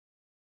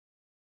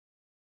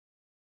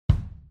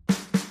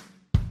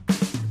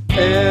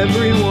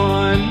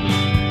Everyone,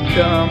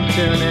 come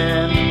tune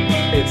in.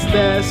 It's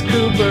Tess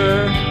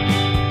Cooper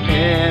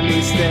and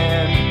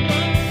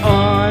Easton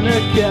on a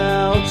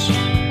couch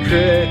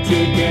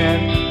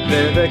critiquing.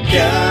 They're the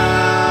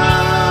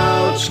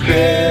Couch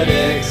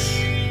Critics.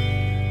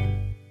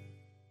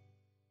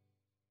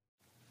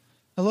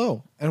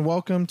 Hello, and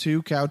welcome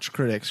to Couch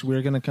Critics.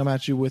 We're going to come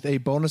at you with a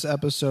bonus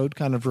episode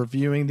kind of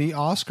reviewing the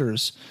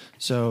Oscars.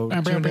 So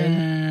tune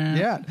in.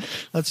 Yeah,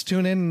 let's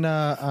tune in get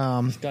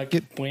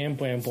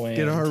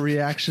our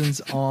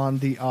reactions on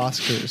the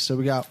Oscars. So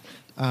we got,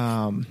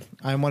 I'm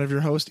one of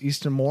your hosts,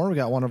 Easton Moore. We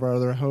got one of our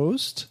other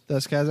hosts,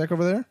 that's Kazak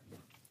over there.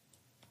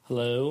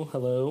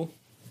 Hello.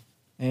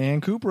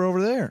 And Cooper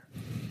over there.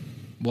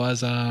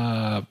 What's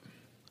up?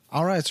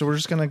 All right, so we're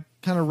just going to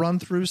kind of run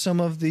through some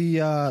of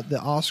the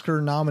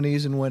Oscar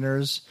nominees and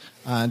winners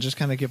and just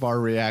kind of give our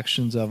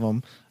reactions of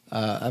them.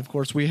 Of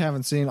course, we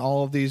haven't seen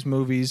all of these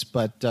movies,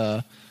 but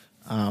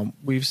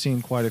we've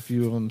seen quite a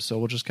few of them, so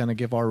we'll just kind of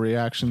give our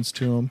reactions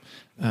to them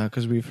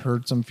because we've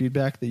heard some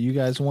feedback that you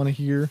guys want to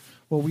hear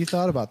what we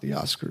thought about the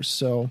Oscars.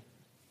 So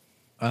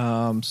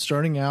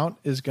starting out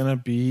is going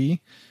to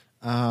be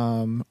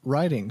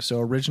writing,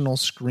 so original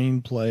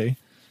screenplay.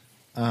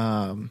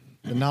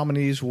 The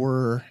nominees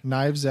were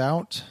Knives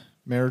Out,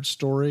 Marriage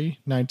Story,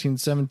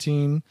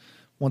 1917,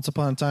 Once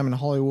Upon a Time in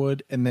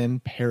Hollywood, and then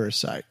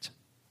Parasite.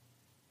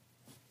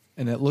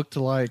 And it looked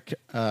like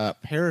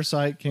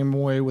Parasite came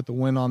away with the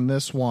win on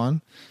this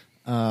one.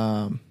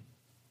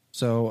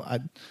 So I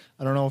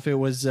don't know if it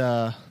was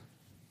by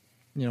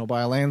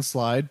a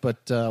landslide, but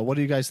what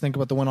do you guys think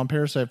about the win on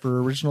Parasite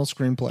for original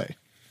screenplay?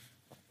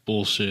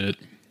 Bullshit.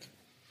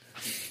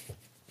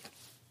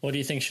 What do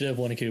you think should have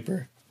won a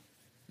Cooper?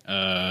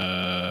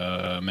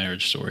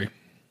 Marriage Story.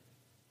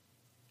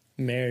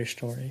 Marriage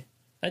Story.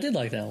 I did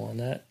like that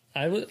one.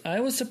 I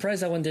was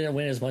surprised that one didn't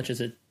win as much as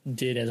it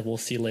did, as we'll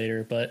see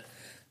later. But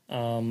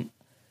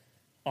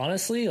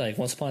honestly, like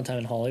Once Upon a Time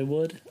in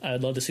Hollywood, I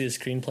would love to see the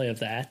screenplay of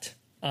that.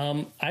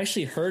 I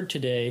actually heard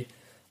today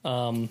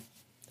one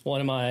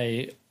of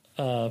my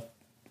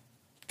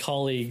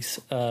colleagues,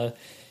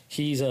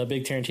 he's a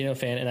big Tarantino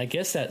fan, and I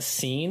guess that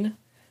scene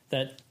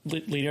that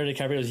Leonardo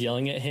DiCaprio was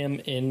yelling at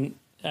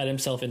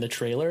himself in the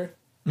trailer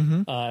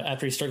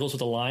after he struggles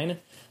with a line,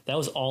 that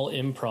was all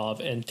improv,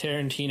 and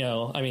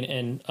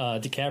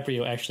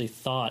DiCaprio actually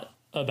thought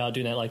about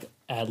doing that, like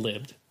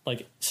ad-libbed,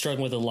 like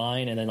struggling with a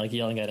line and then like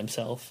yelling at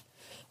himself.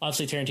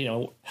 Obviously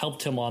Tarantino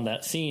helped him on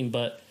that scene,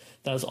 but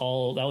that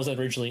was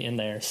originally in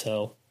there.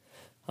 So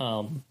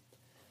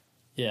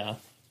yeah,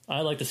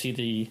 I'd like to see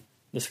the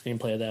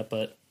screenplay of that,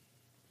 but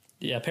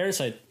yeah,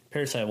 Parasite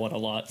won a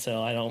lot,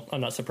 so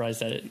I'm not surprised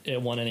that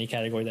it won every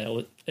category that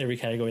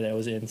it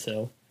was in.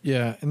 So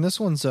yeah, and this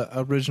one's an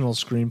original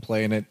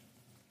screenplay, and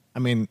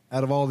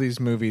out of all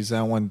these movies,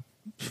 that one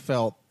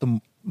felt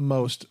the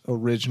most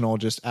original,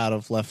 just out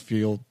of left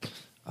field.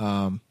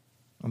 I'm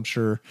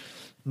sure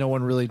no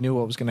one really knew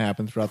what was going to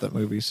happen throughout that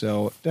movie,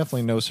 so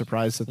definitely no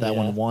surprise that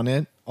one won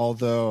it.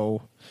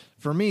 Although,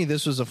 for me,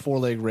 this was a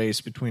four-leg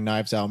race between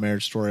Knives Out,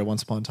 Marriage Story,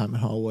 Once Upon a Time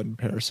in Hollywood, and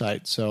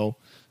Parasite. So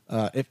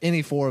if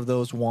any four of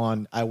those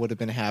won, I would have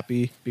been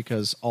happy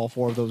because all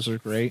four of those are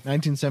great.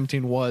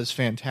 1917 was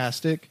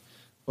fantastic,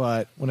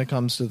 but when it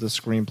comes to the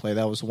screenplay,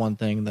 that was one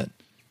thing that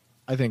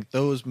I think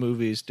those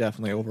movies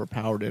definitely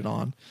overpowered it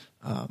on.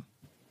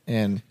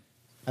 And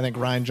I think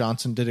Rian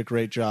Johnson did a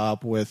great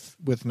job with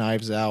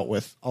Knives Out,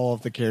 with all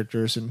of the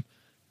characters and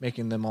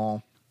making them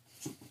all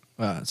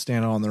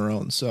stand on their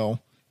own. So,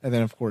 and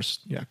then of course,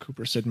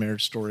 Cooper said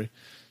Marriage Story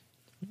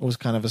was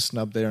kind of a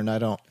snub there, and I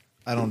don't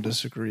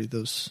disagree.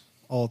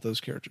 All of those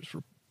characters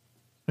were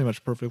pretty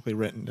much perfectly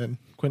written, and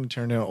Quentin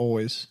Tarantino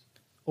always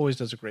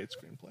does a great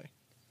screenplay.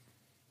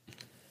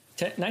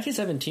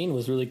 1917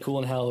 was really cool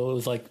in how it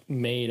was like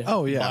made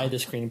by the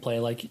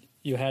screenplay. Like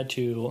you had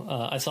to,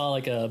 I saw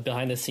like a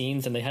behind the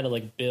scenes, and they had to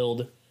like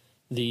build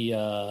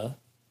the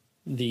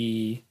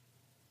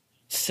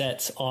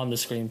sets on the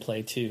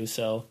screenplay too.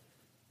 So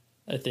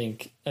I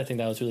think that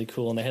was really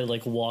cool, and they had to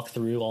like walk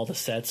through all the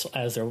sets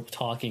as they're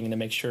talking to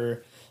make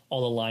sure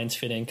all the lines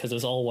fit in, because it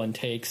was all one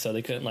take, so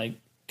they couldn't like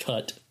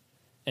cut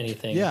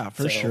anything. Yeah,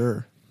 for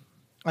sure.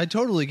 I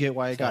totally get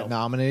why it got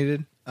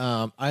nominated.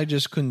 I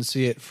just couldn't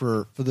see it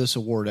for this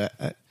award.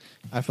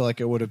 I feel like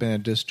it would have been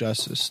a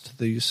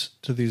disjustice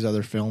to these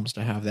other films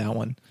to have that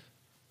one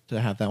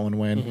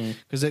win,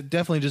 because it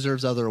definitely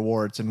deserves other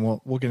awards,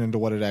 and we'll get into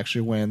what it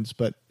actually wins.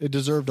 But it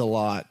deserved a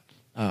lot.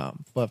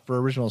 But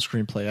for original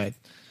screenplay,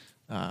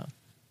 I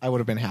would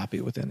have been happy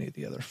with any of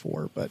the other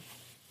four. But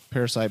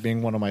Parasite,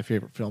 being one of my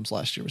favorite films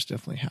last year, was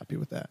definitely happy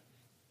with that.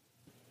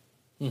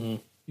 You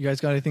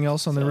guys got anything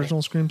else on the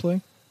original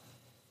screenplay?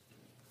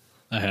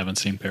 I haven't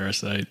seen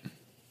Parasite.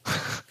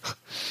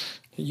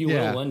 You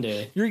will one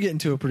day. You're getting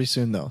to it pretty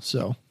soon, though.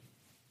 So,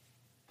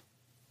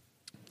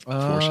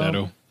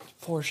 Foreshadow.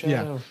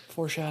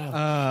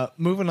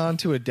 Moving on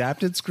to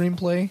adapted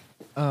screenplay,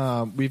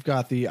 we've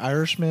got The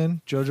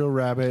Irishman, Jojo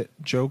Rabbit,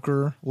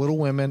 Joker, Little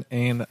Women,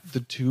 and The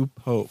Two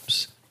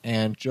Popes.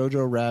 And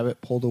Jojo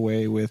Rabbit pulled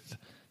away with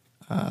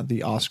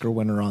the Oscar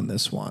winner on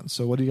this one.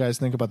 So what do you guys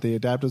think about the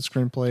adapted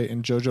screenplay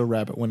and Jojo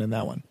Rabbit winning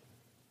that one?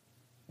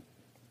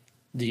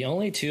 The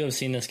only two I've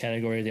seen in this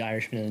category are The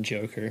Irishman and The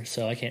Joker,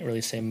 so I can't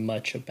really say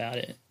much about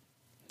it.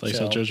 Like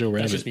so Jojo Rabbit.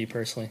 That's just me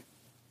personally.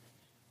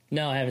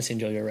 No, I haven't seen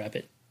Jojo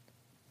Rabbit.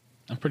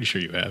 I'm pretty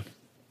sure you have.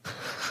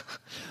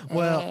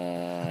 Well,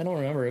 I don't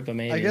remember it, but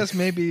maybe. I guess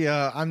maybe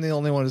I'm the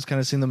only one who's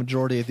kind of seen the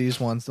majority of these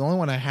ones. The only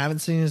one I haven't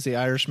seen is The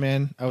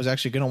Irishman. I was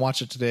actually going to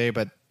watch it today,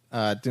 but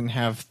didn't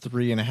have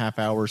 3.5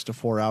 hours to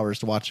 4 hours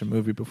to watch a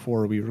movie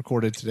before we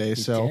recorded today.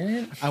 So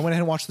I went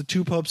ahead and watched The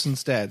Two Popes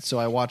instead. So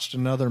I watched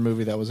another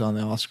movie that was on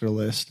the Oscar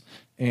list,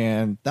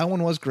 and that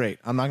one was great.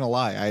 I'm not going to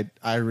lie.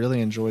 I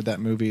really enjoyed that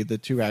movie. The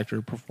two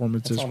actor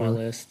performances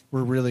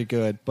were really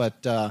good,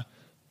 but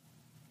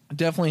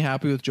definitely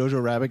happy with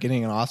Jojo Rabbit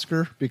getting an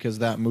Oscar because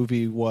that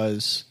movie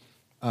was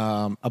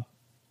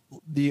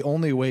the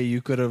only way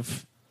you could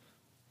have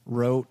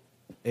wrote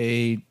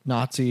a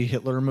Nazi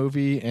Hitler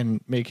movie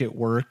and make it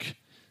work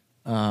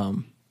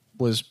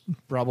was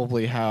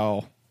probably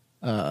how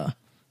I'm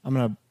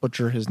going to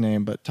butcher his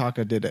name, but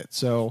Taka did it.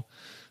 So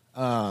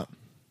I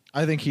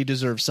think he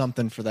deserves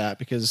something for that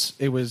because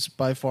it was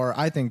by far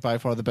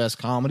the best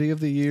comedy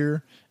of the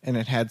year, and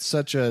it had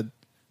such a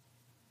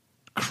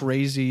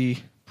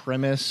crazy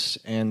premise,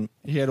 and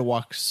he had to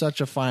walk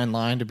such a fine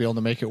line to be able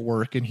to make it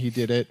work, and he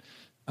did it.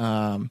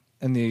 And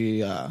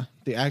the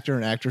actor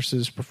and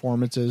actresses'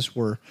 performances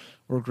were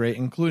great,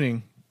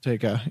 including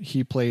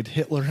he played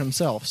Hitler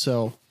himself.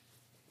 So,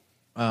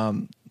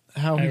 what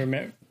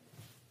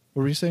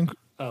were you saying?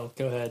 Oh,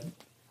 go ahead.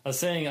 I was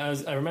saying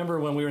I remember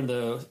when we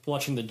were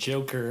watching The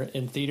Joker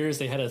in theaters,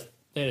 they had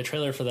a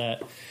trailer for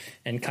that,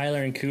 and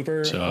Kyler and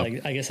Cooper.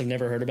 I guess I've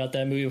never heard about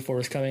that movie before it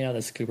was coming out.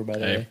 That's Cooper, by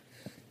the way.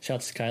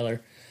 Shouts to Kyler.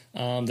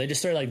 They just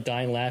started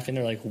dying laughing.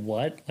 They're like,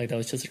 "What?" Like that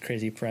was just a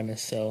crazy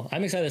premise. So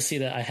I'm excited to see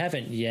that. I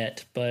haven't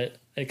yet, but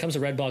it comes to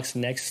Redbox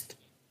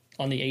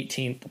on the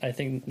 18th. I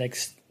think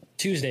next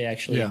Tuesday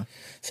actually. Yeah.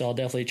 So I'll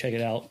definitely check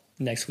it out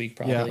next week.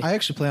 Probably. Yeah, I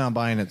actually plan on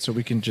buying it so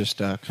we can just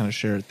kind of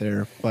share it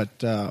there. But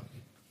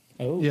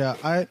yeah,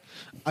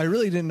 I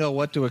really didn't know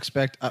what to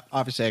expect.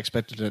 Obviously, I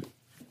expected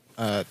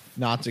a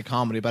Nazi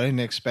comedy, but I didn't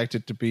expect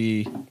it to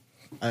be.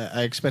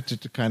 I expected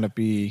to kind of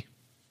be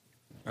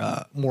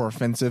more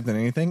offensive than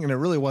anything, and it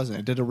really wasn't.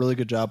 It did a really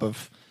good job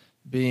of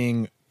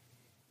being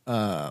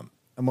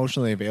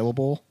emotionally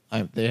available.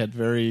 They had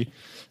very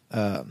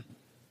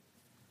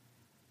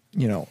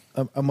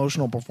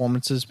emotional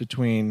performances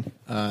between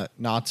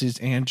Nazis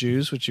and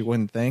Jews, which you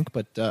wouldn't think,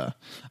 but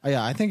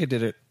I think it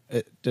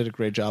did a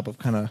great job of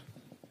kind of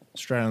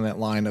straddling that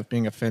line of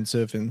being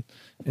offensive and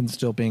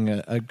still being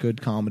a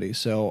good comedy.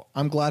 So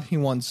I'm glad he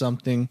won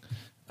something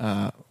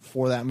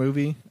for that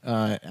movie.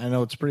 I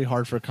know it's pretty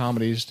hard for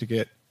comedies to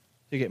get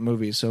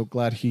movies, so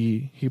glad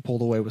he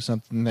pulled away with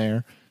something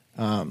there.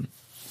 Other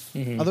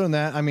than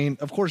that, I mean,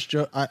 of course,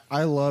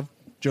 I love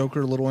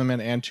Joker, Little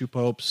Women, and Two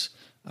Popes.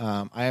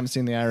 I haven't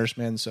seen The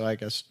Irishman, so I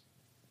guess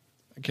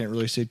I can't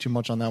really say too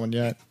much on that one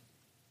yet.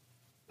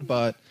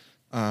 But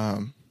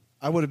I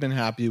would have been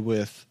happy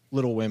with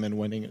Little Women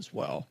winning as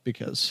well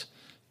because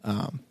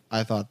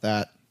I thought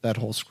that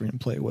whole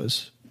screenplay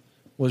was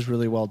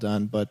really well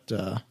done, but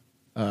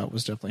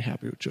was definitely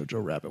happy with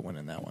Jojo Rabbit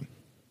winning that one.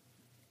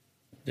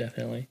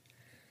 Definitely.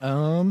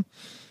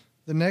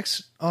 The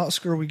next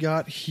Oscar we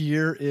got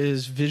here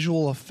is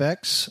visual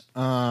effects.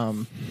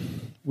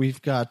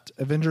 We've got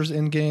Avengers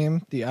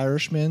Endgame, The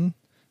Irishman,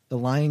 The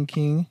Lion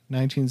King,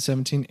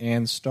 1917,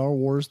 and Star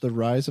Wars: The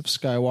Rise of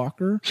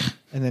Skywalker.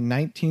 And then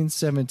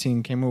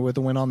 1917 came away with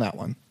a win on that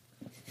one.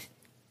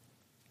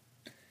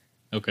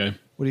 Okay.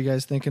 What are you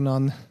guys thinking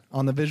on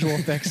the visual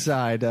effects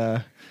side?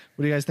 What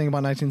do you guys think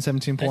about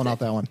 1917 pulling out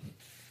that one?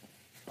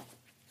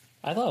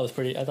 I thought it was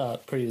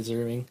pretty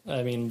deserving.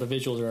 I mean, the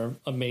visuals are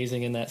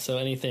amazing in that. So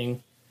any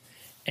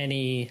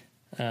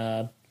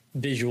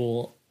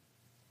visual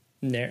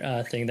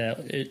thing that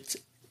it's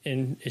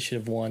in, it should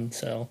have won.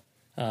 So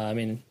I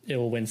mean, it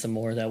will win some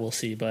more that we'll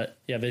see. But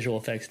yeah, visual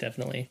effects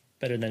definitely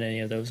better than any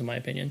of those in my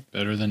opinion.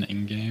 Better than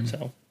Endgame.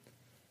 So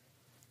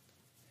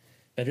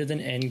better than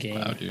Endgame.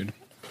 Wow, dude.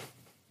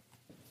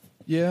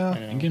 Yeah,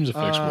 Endgame's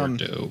effects were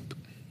dope.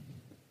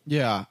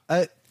 Yeah,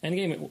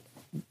 Endgame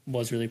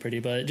was really pretty,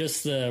 but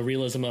just the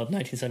realism of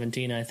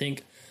 1917. I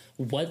think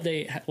what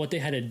they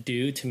had to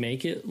do to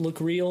make it look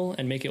real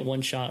and make it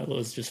one shot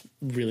was just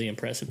really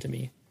impressive to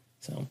me.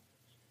 So,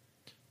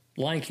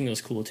 Lion King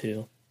was cool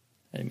too.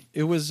 I mean,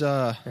 it was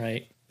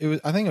right. It was.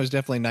 I think it was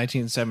definitely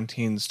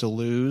 1917's to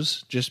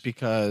lose, just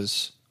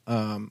because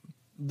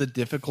the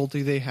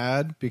difficulty they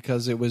had,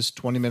 because it was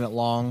 20-minute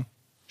long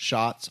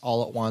shots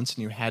all at once,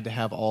 and you had to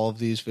have all of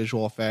these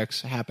visual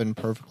effects happen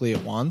perfectly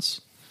at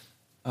once.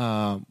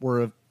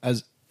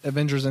 Whereas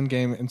Avengers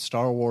Endgame and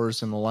Star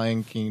Wars and The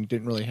Lion King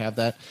didn't really have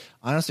that.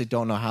 I honestly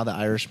don't know how The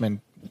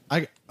Irishman.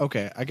 I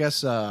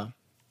guess the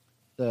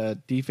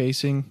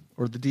defacing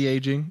or the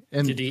de-aging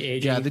and the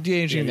de-aging. Yeah, the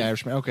de-aging, The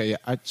Irishman. Okay, yeah.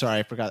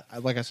 I forgot.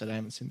 Like I said, I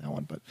haven't seen that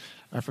one, but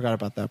I forgot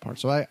about that part.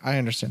 So I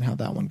understand how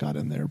that one got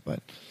in there.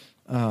 But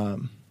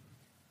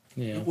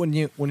Yeah. when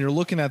you're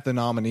looking at the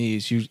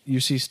nominees, you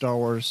see Star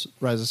Wars: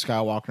 Rise of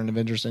Skywalker and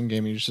Avengers: Endgame,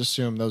 and you just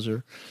assume those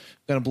are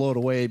going to blow it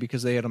away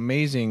because they had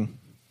amazing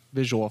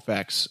visual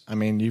effects. I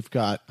mean, you've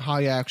got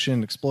high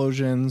action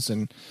explosions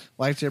and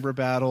lightsaber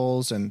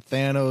battles and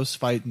Thanos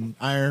fighting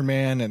Iron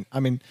Man, and I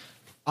mean,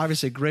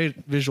 obviously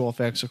great visual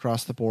effects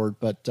across the board.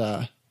 But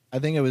I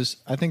think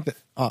that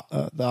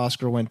the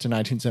Oscar went to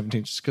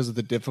 1917 just because of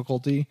the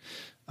difficulty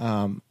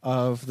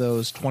of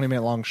those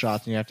 20-minute long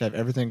shots, and you have to have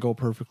everything go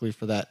perfectly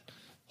for that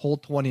whole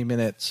 20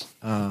 minutes,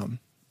 and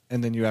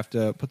then you have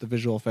to put the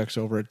visual effects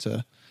over it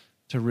to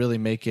really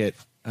make it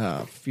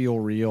feel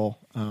real,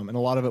 and a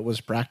lot of it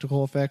was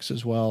practical effects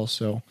as well.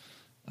 So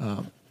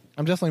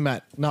I'm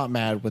definitely not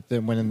mad with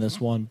them winning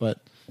this one, but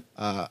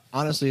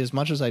honestly, as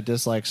much as I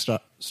dislike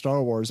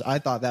Star Wars, I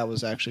thought that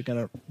was actually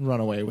going to run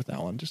away with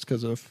that one just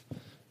because of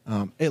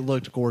it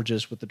looked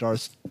gorgeous with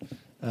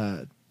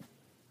the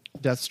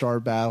Death Star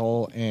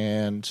battle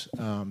and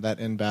that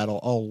end battle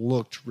all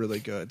looked really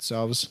good.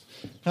 So I was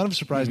kind of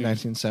surprised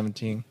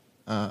 1917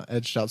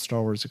 edged out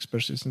Star Wars,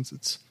 especially since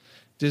it's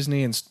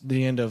Disney and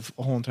the end of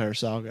a whole entire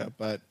saga.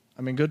 But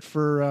I mean, good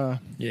for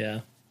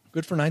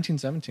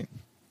 1917.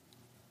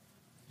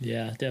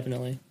 Yeah,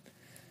 definitely.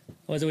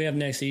 What do we have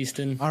next,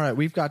 Easton? All right,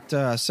 we've got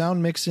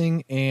sound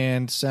mixing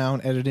and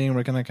sound editing.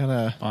 We're going to kind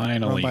of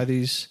run by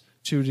these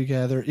two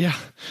together. Yeah,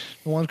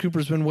 the one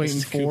Cooper's been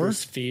waiting for.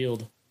 Cooper's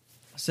field.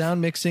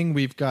 Sound mixing,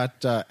 we've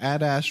got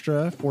Ad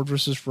Astra, Ford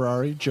versus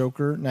Ferrari,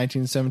 Joker,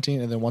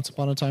 1917, and then Once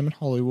Upon a Time in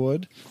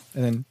Hollywood.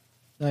 And then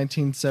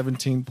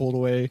 1917 pulled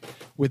away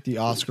with the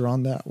Oscar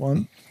on that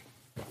one.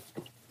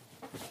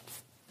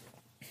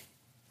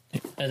 I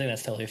think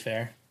that's totally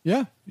fair.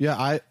 Yeah.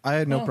 I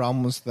had no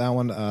problem with that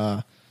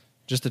one.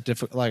 Just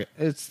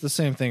it's the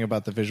same thing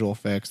about the visual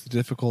effects, the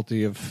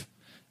difficulty of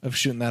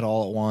shooting that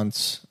all at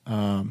once.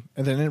 And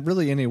then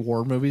really any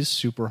war movies,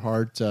 super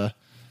hard to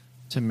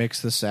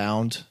mix the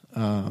sound.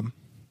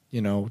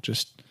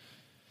 Just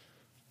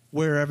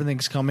where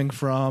everything's coming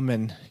from,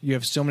 and you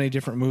have so many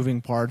different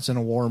moving parts in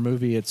a war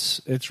movie.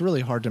 It's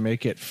really hard to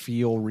make it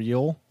feel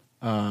real,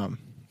 and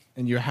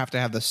you have to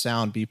have the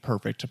sound be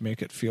perfect to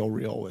make it feel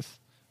real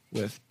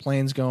with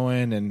planes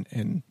going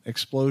and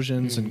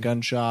explosions and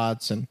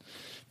gunshots and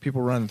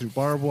people running through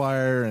barbed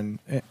wire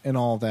and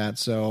all that.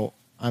 So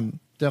I'm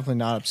definitely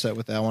not upset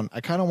with that one. I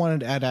kind of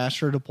wanted Ad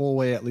Astra to pull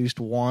away at least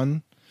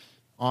one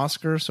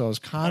Oscar, so I was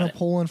kind of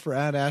pulling for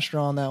Ad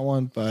Astra on that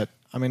one, but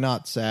I mean,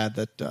 not sad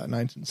that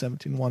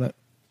 1917 won it.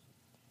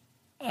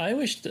 I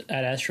wish that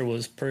Ad Astra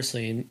was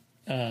personally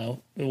it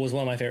was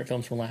one of my favorite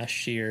films from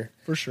last year.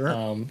 For sure.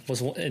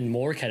 Was in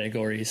more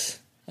categories.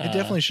 It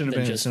definitely should have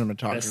been in just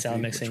cinematography,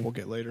 sound mixing. which we'll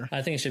get later.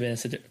 I think it should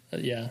have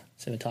been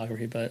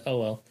cinematography, but oh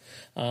well.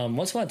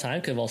 Once Upon a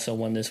Time could have also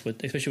won this,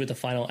 especially with the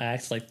final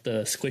acts, like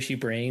the squishy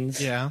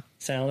brains,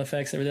 sound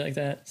effects, everything like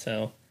that.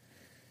 So,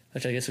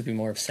 which I guess would be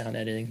more of sound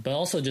editing, but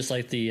also just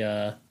like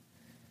the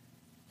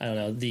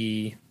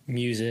the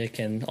music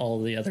and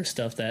all the other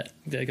stuff that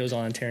goes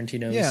on in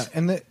Tarantino's. Yeah,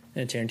 and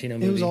Tarantino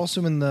movie. It was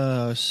also in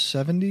the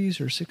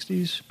 70s or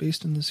 60s,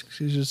 based in the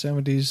 60s or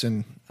 70s,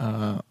 and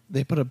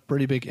they put a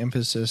pretty big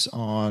emphasis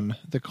on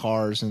the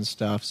cars and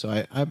stuff. So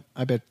I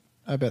bet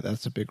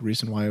that's a big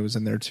reason why it was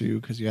in there too,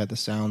 because you had the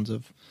sounds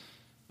of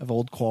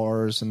old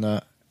cars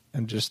and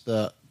just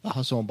the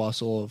hustle and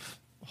bustle of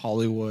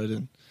Hollywood,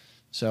 and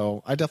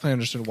so I definitely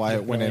understood why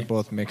it went in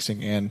both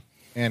mixing and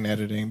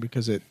editing,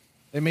 because it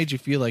made you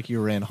feel like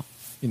you were in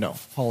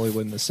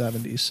Hollywood in the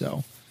 70s.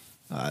 So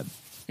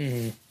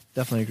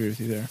definitely agree with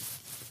you there.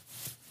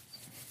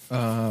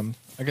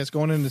 I guess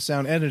going into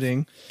sound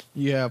editing,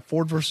 you have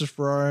Ford versus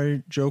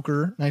Ferrari,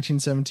 Joker,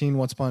 1917,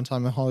 Once Upon a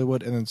Time in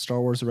Hollywood, and then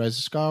Star Wars: The Rise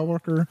of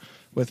Skywalker,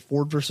 with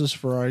Ford versus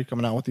Ferrari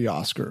coming out with the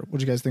Oscar. What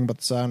do you guys think about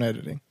the sound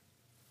editing?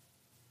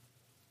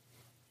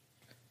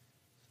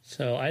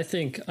 So I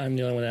think I'm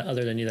the only one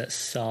other than you that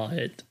saw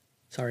it.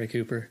 Sorry,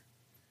 Cooper.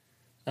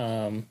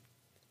 I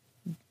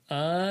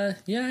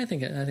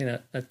think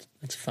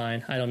that's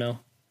fine. I don't know.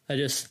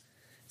 It's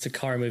a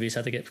car movie, so I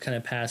have to get kind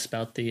of past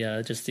about the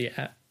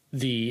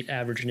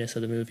averageness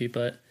of the movie.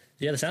 But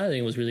yeah, the sound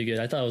editing was really good.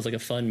 I thought it was like a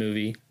fun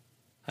movie.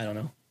 I don't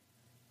know.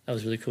 That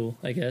was really cool,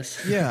 I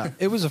guess. Yeah,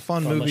 it was a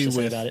fun movie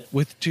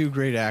with two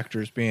great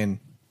actors being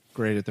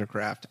great at their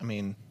craft. I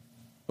mean,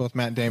 both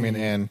Matt Damon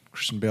and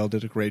Christian Bale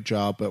did a great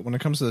job. But when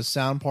it comes to the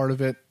sound part of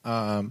it,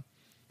 when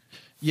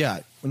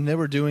they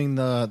were doing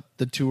the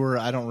tour,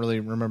 I don't really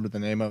remember the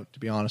name of it, to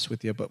be honest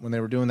with you, but when they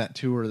were doing that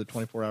tour, the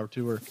 24-hour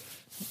tour,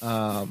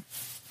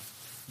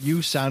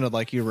 you sounded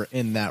like you were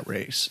in that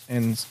race.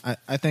 And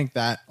I think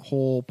that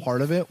whole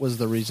part of it was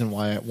the reason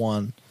why it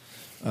won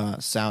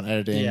sound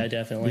editing. Yeah,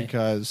 definitely.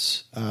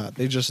 Because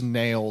they just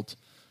nailed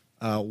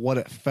what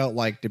it felt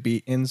like to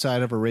be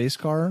inside of a race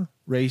car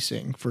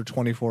racing for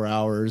 24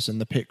 hours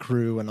and the pit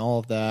crew and all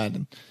of that.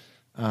 And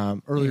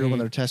earlier when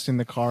they're testing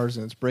the cars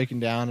and it's breaking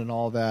down and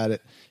all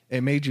that,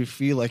 it made you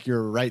feel like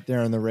you're right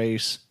there in the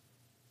race.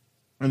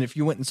 And if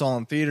you went and saw it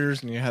in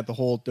theaters and you had the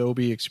whole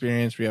Dolby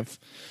experience, we have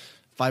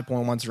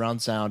 5.1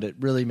 surround sound, it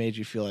really made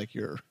you feel like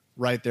you're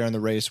right there in the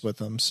race with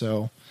them.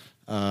 So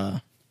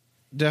I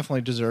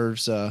definitely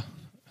deserves at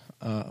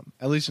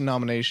least a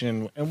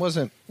nomination, and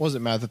wasn't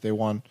mad that they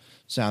won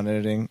sound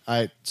editing.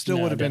 I still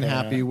would have been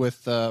happy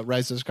with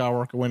Rise of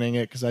Skywalker winning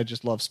it because I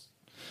just love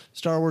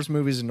Star Wars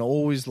movies and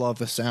always love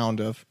the sound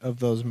of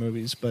those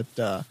movies, but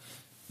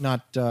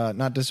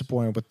not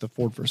disappointed with the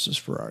Ford versus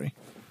Ferrari.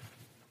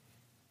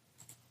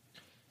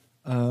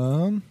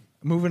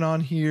 Moving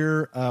on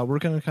here, we're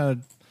going to kind of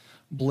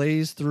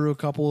blaze through a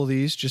couple of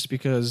these just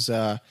because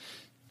a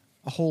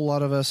whole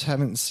lot of us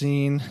haven't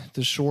seen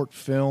the short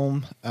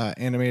film,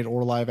 animated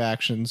or live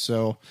action,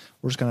 so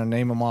we're just going to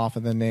name them off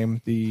and then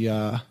name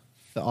the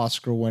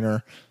Oscar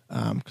winner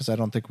because I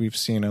don't think we've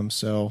seen them.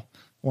 So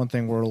one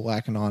thing we're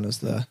lacking on is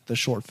the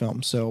short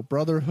film. So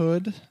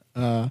Brotherhood,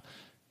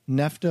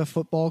 Nefta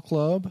Football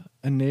Club,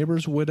 A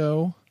Neighbor's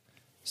Widow,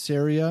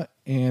 Saria,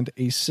 and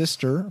A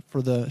Sister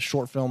for the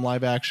short film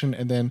live action,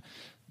 and then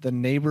The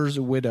Neighbor's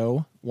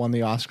Widow won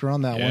the Oscar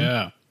on that one.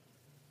 Yeah.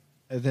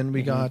 And then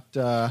we got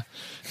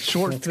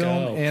short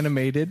film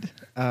animated.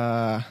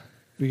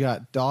 We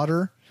got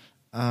Daughter,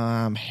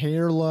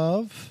 Hair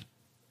Love,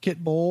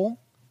 Kit Bowl,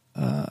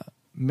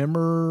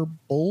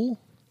 Memorable,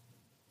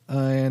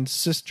 and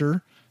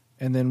Sister.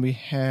 And then we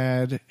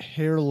had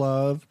Hair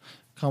Love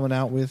coming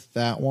out with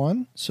that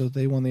one. So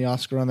they won the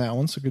Oscar on that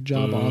one. So good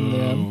job on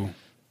them.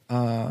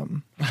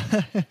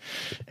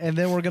 And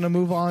then we're going to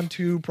move on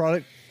to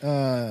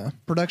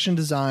production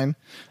design.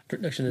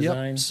 Production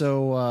design. Yep.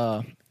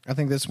 So I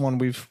think this one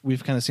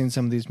we've kind of seen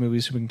some of these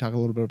movies, so we can talk a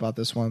little bit about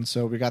this one.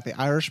 So we got The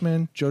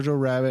Irishman, Jojo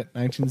Rabbit,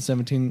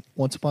 1917,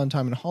 Once Upon a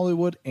Time in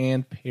Hollywood,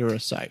 and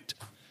Parasite.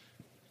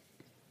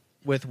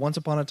 With Once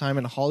Upon a Time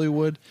in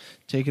Hollywood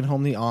taking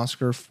home the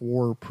Oscar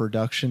for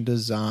production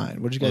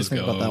design. What did you guys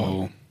think about that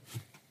one?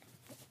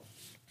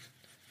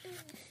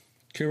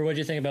 Cooper, what did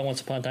you think about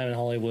Once Upon a Time in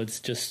Hollywood's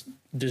just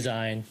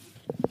design?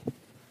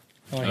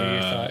 I want to hear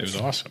your thoughts. It was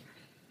awesome.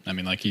 I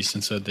mean, like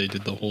Easton said, they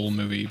did the whole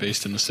movie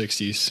based in the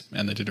 60s,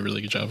 and they did a really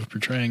good job of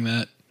portraying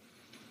that.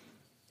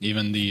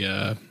 Even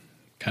the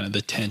kind of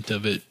the tent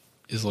of it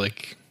is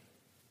like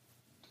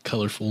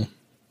colorful.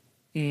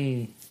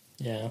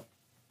 Yeah.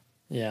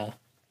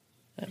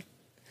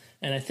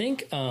 And I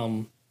think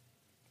one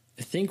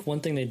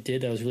thing they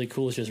did that was really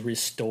cool is just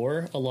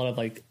restore a lot of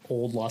like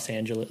old Los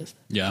Angeles,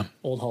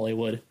 old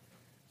Hollywood,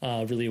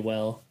 really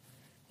well.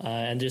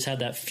 And just had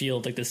that feel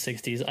of like the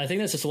 60s. I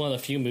think that's just one of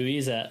the few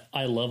movies that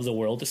I love the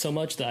world so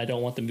much that I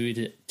don't want the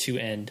movie to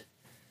end.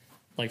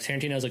 Like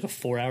Tarantino has like a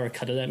 4-hour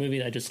cut of that movie.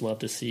 And I just love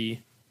to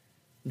see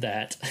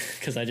that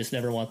because I just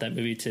never want that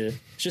movie to.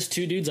 It's just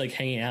two dudes like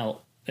hanging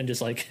out and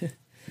just like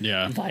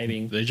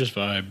vibing. They just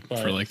vibe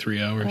for like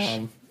 3 hours.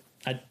 And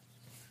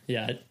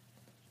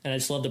I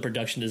just love the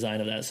production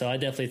design of that. So I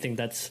definitely think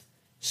that's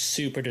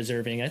super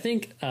deserving. I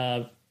think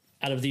out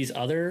of these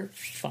other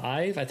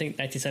 5, I think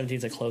 1917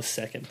 is a close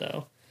second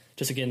though.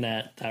 Just again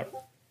that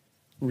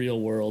real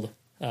world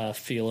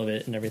feel of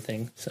it and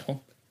everything.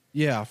 So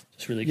yeah,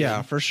 it's really good.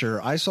 Yeah, for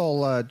sure. I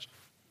saw.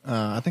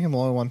 I think I'm the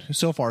only one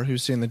so far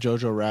who's seen the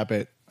Jojo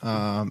Rabbit,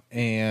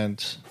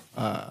 and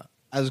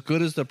as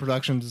good as the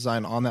production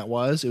design on that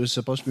was, it was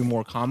supposed to be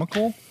more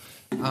comical,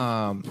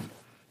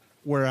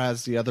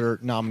 whereas the other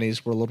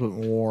nominees were a little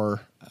bit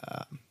more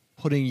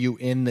putting you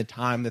in the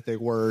time that they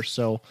were.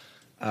 So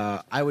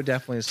I would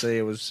definitely say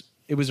it was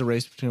a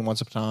race between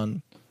Once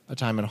Upon a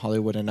Time in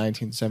Hollywood and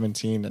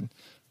 1917, and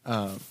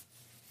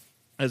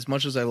as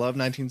much as I love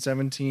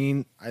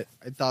 1917, I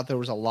thought there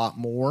was a lot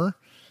more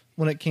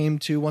when it came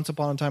to Once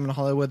Upon a Time in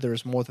Hollywood. There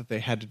was more that they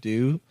had to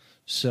do,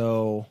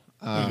 so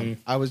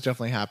I was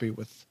definitely happy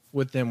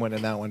with them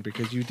winning that one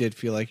because you did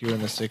feel like you were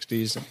in the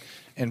 60s,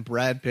 and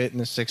Brad Pitt in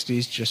the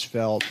 60s just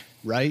felt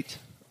right.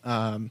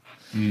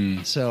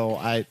 So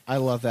I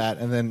love that.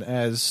 And then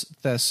as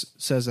Thess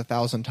says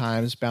 1,000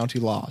 times, Bounty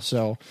Law.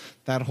 So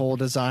that whole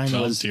design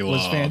was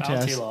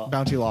fantastic.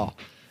 Bounty Law.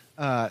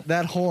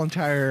 That whole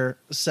entire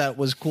set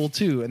was cool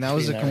too. And that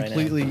was a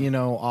completely,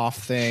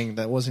 off thing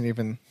that wasn't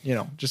even,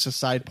 just a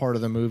side part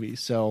of the movie.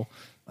 So,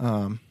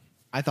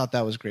 I thought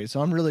that was great. So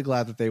I'm really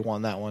glad that they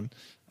won that one.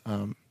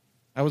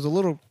 I was a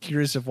little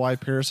curious of why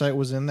Parasite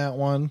was in that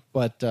one,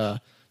 but,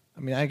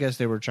 I guess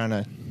they were trying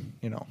to,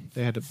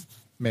 they had to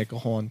make a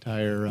whole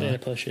entire... they had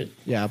to push it.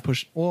 Yeah,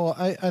 push... Well,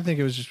 I think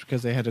it was just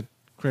because they had to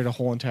create a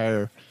whole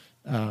entire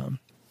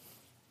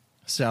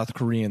South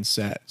Korean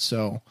set.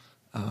 So,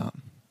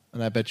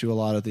 and I bet you a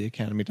lot of the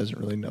Academy doesn't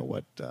really know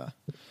what,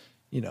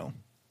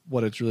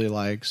 what it's really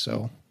like.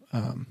 So,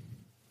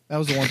 that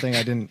was the one thing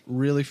I didn't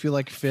really feel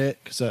like fit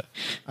because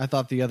I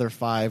thought the other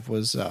 5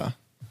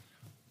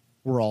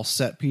 were all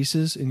set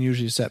pieces, and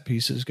usually set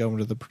pieces go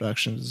into the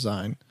production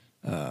design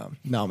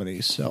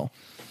nominees. So,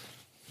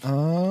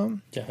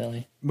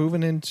 definitely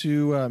moving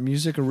into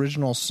music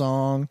original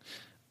song,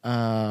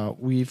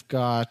 we've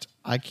got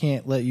 "I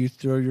Can't Let You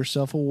Throw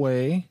Yourself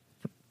Away"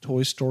 from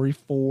Toy Story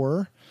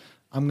 4,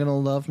 "I'm Gonna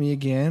Love Me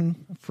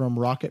Again" from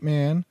Rocket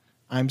Man,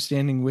 "I'm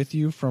Standing With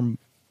You" from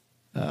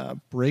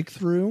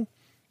Breakthrough,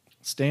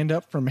 "Stand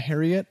Up" from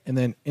Harriet, and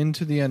then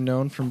 "Into the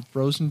Unknown" from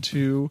Frozen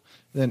 2.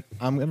 Then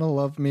 "I'm Gonna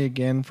Love Me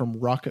Again" from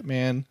Rocket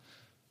Man,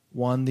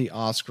 won the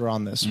Oscar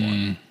on this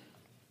one.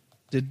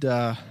 Did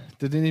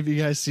any of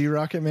you guys see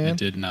Rocket Man? I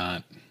did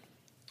not.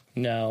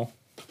 No.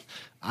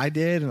 I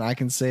did, and I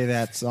can say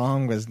that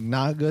song was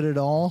not good at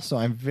all. So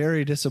I'm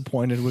very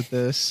disappointed with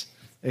this,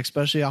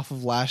 especially off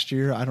of last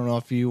year. I don't know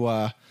if you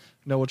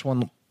know which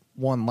one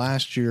won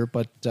last year,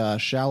 but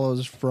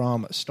Shallows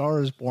from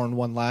Star Is Born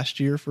won last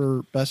year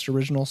for Best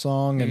Original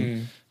Song,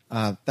 and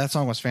that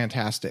song was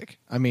fantastic.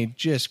 I mean,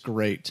 just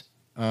great.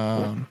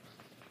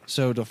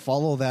 So to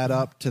follow that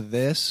up to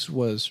this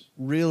was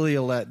really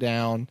a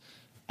letdown.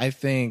 I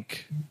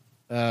think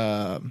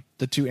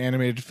the two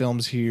animated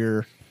films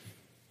here,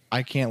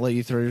 I Can't Let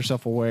You Throw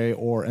Yourself Away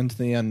or Into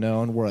the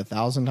Unknown, were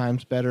 1,000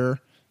 times better.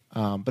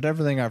 But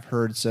everything I've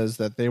heard says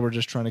that they were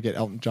just trying to get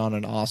Elton John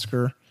an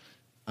Oscar.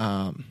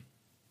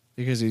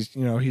 Because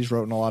he's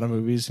wrote in a lot of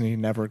movies and he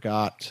never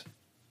got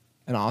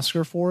an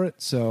Oscar for it.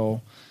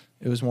 So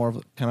it was more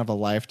of kind of a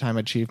lifetime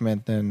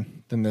achievement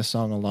than this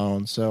song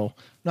alone. So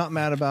not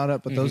mad about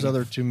it, but those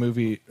other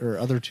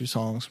two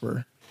songs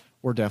were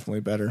definitely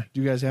better.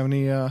 Do you guys have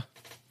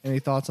any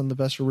thoughts on the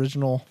best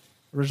original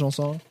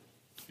song?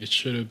 It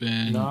should have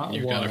been Not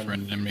You've Got a one.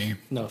 Friend in Me.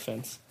 No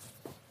offense.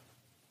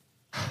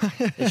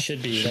 It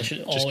should be. That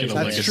should always get a win.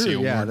 That's legacy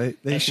true. Yeah, award.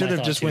 they That's should my have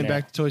thought just too went now.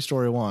 back to Toy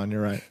Story 1.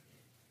 You're right.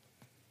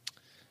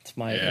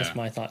 That's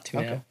my thought too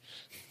Okay. now.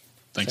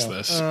 Thanks, So-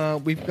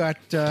 Les. We've got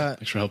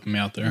Thanks for helping me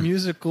out there.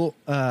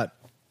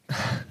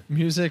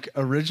 music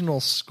original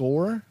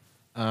score.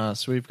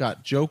 So we've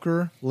got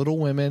Joker, Little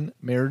Women,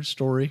 Marriage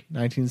Story,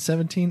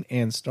 1917,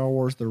 and Star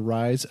Wars: The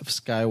Rise of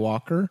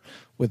Skywalker,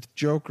 with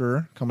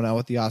Joker coming out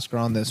with the Oscar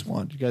on this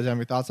one. Do you guys have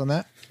any thoughts on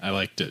that? I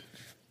liked it.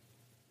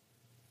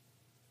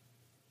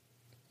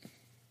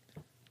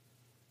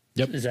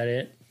 Yep. Is that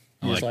it?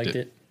 You I just liked liked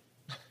it.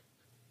 it?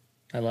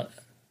 I love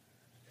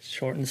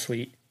short and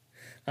sweet.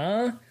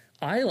 I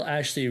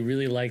actually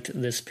really liked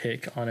this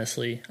pick,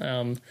 honestly.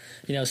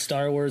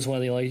 Star Wars, one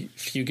of the only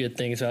few good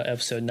things about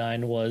Episode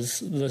 9 was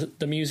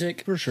the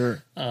music. For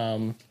sure.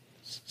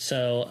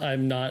 So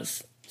I'm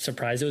not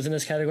surprised it was in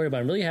this category, but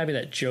I'm really happy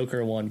that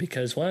Joker won,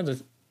 because one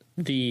of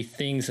the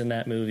things in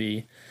that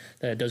movie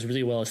that it does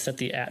really well is set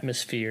the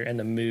atmosphere and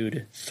the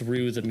mood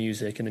through the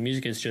music, and the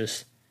music is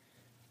just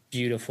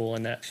beautiful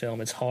in that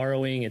film. It's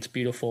harrowing, it's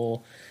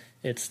beautiful,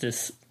 it's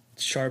this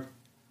sharp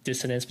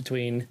dissonance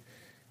between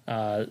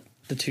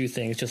the two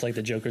things, just like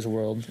the Joker's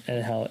world,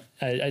 and how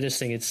I just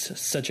think it's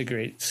such a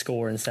great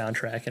score and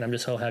soundtrack, and I'm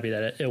just so happy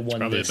that it won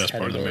Probably this the best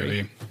part category. of the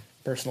movie.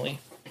 Personally,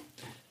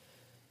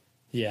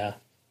 yeah,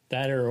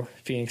 that or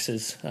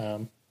Phoenix's.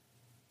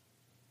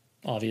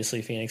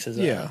 Obviously, Phoenix's.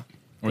 Yeah.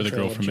 Or the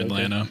girl portrayal of from Joker.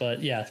 Atlanta.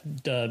 But yeah,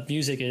 the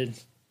music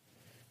is.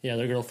 Yeah,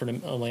 the girl from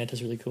Atlanta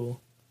is really cool,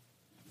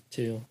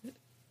 too.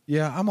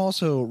 Yeah, I'm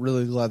also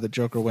really glad that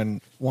Joker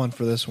won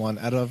for this one.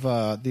 Out of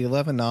the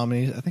 11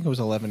 nominees, I think it was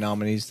 11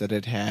 nominees that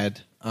it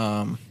had.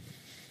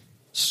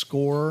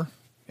 Score,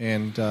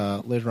 and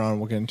later on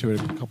we'll get into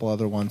it, a couple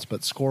other ones,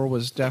 but score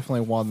was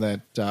definitely one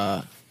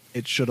that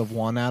it should have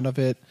won out of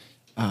it.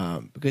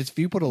 Because if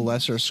you put a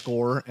lesser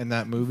score in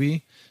that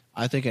movie,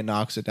 I think it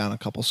knocks it down a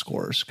couple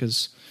scores,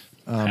 because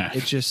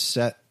it just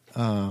set,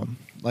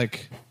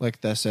 like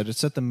Thess said, it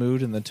set the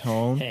mood and the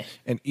tone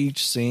in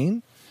each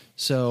scene.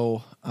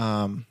 So,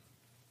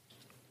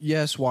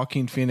 yes,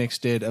 Joaquin Phoenix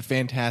did a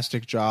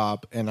fantastic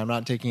job, and I'm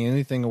not taking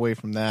anything away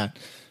from that.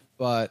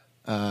 But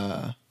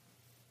I'm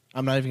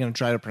not even going to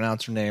try to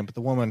pronounce her name. But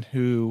the woman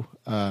who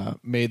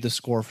made the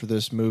score for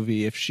this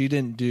movie, if she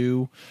didn't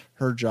do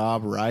her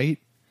job right,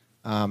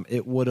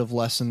 it would have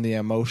lessened the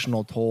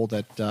emotional toll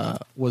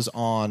that was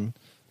on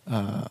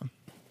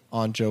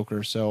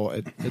Joker. So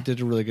it did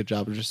a really good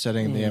job of just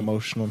setting the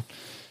emotional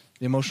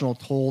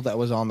toll that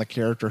was on the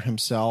character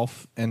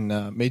himself,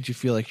 and made you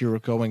feel like you were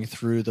going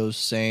through those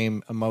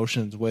same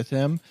emotions with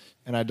him.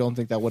 And I don't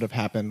think that would have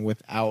happened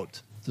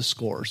without the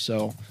score.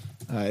 So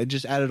it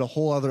just added a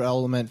whole other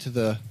element to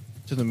the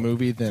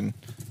movie than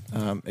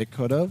it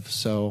could have.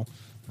 So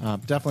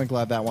definitely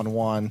glad that one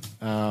won.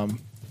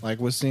 Like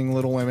with seeing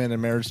Little Women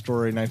and Marriage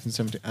Story,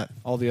 1917,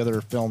 all the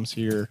other films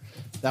here,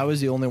 that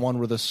was the only one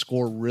where the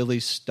score really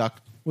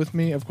stuck with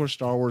me. Of course,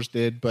 Star Wars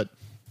did, but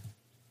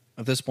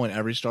at this point,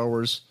 every Star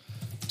Wars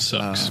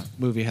Sucks.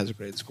 movie has a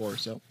great score.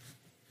 So,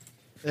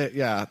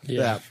 Yeah.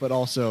 that. But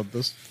also,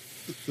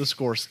 the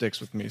score sticks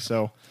with me.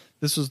 So,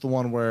 this was the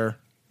one where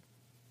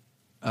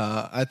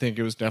I think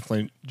it was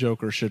definitely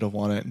Joker should have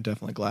won it, and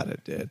definitely glad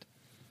it did.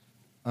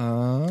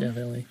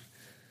 Definitely.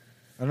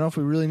 I don't know if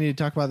we really need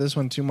to talk about this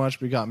one too much.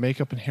 We got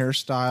makeup and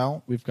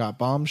hairstyle. We've got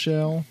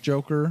Bombshell,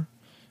 Joker,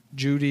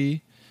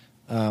 Judy,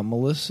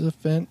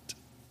 Maleficent,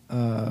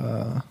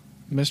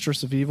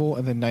 Mistress of Evil,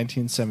 and then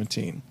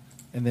 1917.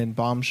 And then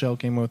Bombshell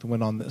came with a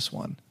win on this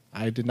one.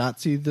 I did not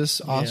see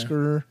this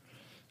Oscar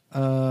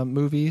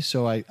movie,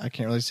 so I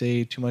can't really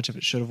say too much if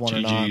it should have won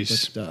or not.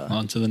 GG's. But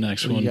On to the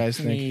next what do one. you guys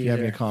think? Me If you have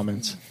any either.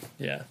 comments.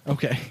 Yeah.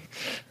 Okay.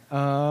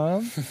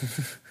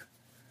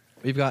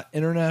 We've got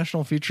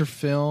international feature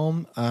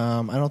film.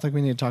 I don't think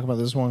we need to talk about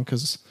this one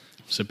because Is it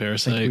I think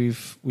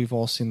Parasite? we've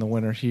all seen the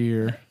winner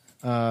here.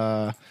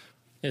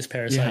 It's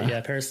Parasite.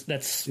 Yeah. Yeah,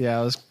 that's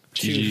Yeah, it was.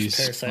 GG's.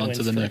 Parasite On wins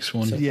to the for- next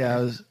one. so Yeah,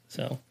 far. it was,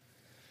 So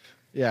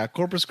yeah.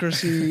 Corpus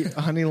Christi,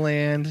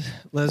 Honeyland,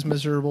 Les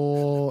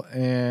Miserables,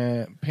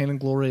 and Pain and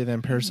Glory, and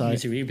then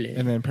Parasite. Miserable.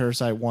 And then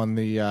Parasite won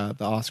the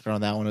Oscar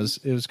on that one.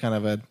 It was kind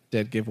of a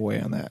dead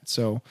giveaway on that.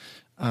 So,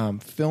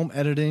 film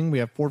editing, we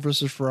have Ford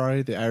versus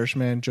Ferrari, The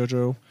Irishman,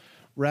 Jojo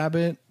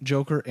Rabbit,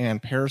 Joker,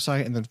 and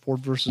Parasite, and then Ford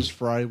versus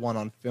Ferrari won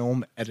on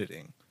film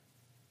editing.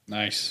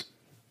 Nice.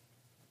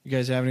 You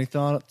guys have any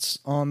thoughts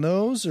on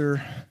those,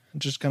 or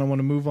just kind of want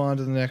to move on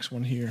to the next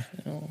one here?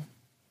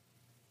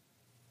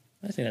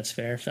 I think that's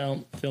fair.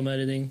 Film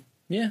editing.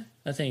 Yeah,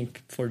 I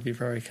think Ford v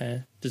Ferrari kind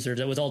of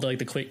deserves it with all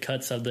the quick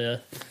cuts of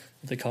the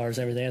cars,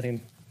 and everything. I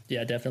think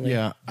definitely.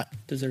 Yeah,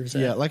 deserves that.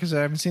 yeah. Like I said,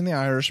 I haven't seen The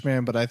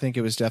Irishman, but I think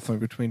it was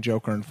definitely between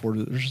Joker and Ford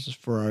versus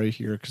Ferrari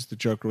here because the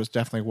Joker was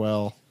definitely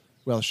well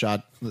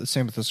shot.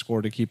 Same with the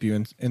score to keep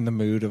you in the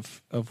mood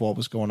of what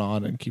was going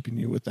on and keeping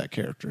you with that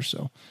character.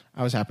 So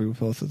I was happy with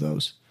both of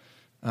those.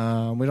 We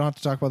don't have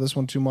to talk about this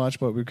one too much,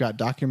 but we've got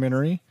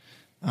documentary.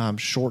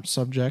 Short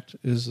subject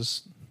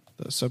is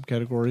the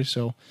subcategory.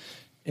 So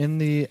in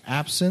the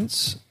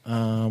absence,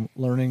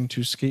 learning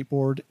to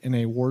skateboard in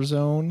a war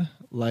zone,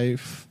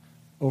 life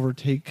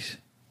overtake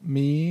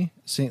me,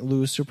 St.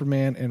 Louis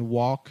Superman, and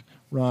walk,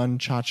 run,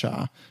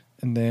 cha-cha.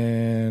 And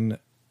then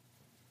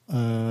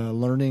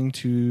learning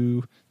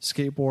to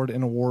skateboard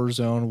in a war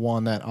zone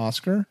won that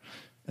Oscar.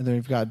 And then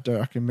we've got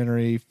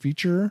documentary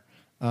feature,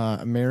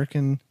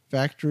 American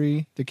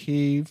Factory, The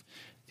Cave,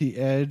 The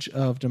Edge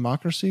of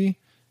Democracy,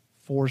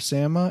 For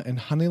Sama, and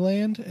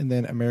Honeyland. And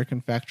then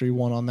American Factory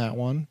won on that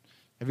one.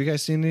 Have you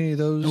guys seen any of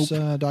those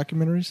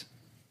documentaries?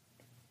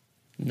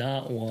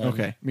 Not one.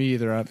 Okay, me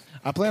either.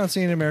 I plan on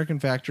seeing American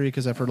Factory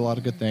because I've heard a lot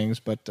of good things,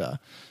 but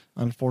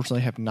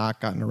unfortunately have not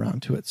gotten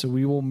around to it. So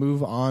we will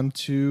move on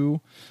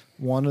to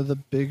one of the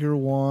bigger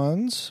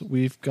ones.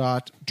 We've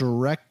got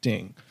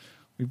directing.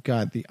 We've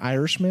got The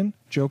Irishman,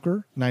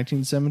 Joker,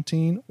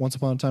 1917, Once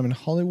Upon a Time in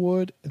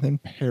Hollywood, and then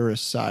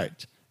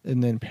Parasite.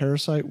 And then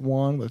Parasite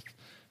won with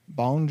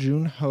Bong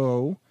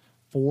Joon-ho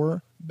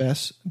for the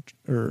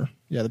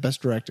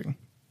best directing.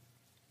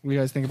 What do you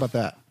guys think about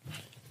that?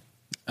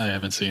 I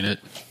haven't seen it.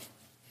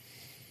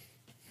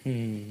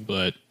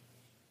 But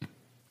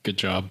good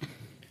job.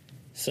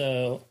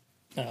 So,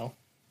 no.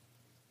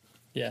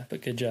 Yeah,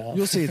 but good job.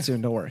 You'll see it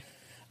soon, don't worry.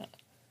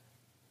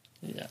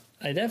 Yeah,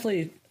 I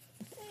definitely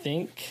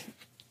think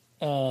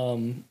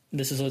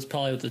this is what's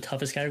probably the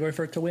toughest category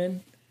for it to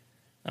win.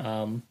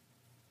 I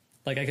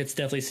could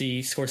definitely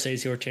see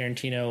Scorsese or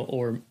Tarantino,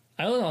 or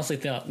I honestly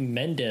thought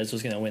Mendes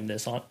was going to win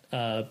this,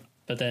 but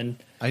then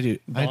I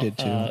did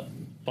too.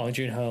 Bong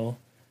Joon-ho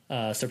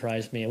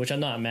surprised me, which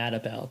I'm not mad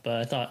about. But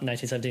I thought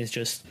 1917 is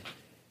just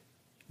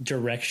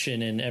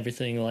direction and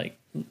everything,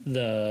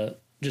 the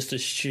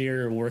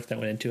sheer work that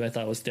went into it, I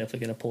thought was definitely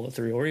going to pull it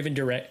through. Or even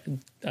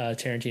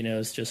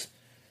Tarantino's just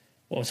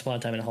Once Upon a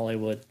Time in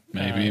Hollywood.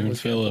 Maybe even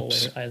was gonna pull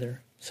Phillips. it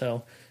either.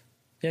 So,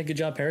 yeah, good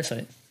job,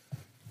 Parasite.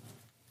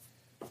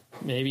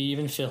 Maybe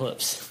even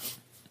Phillips.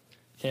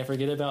 Can't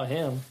forget about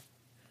him.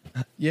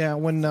 Yeah,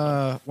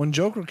 when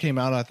Joker came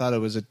out, I thought it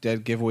was a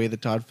dead giveaway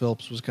that Todd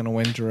Phillips was going to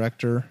win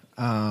director.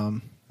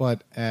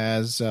 But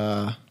as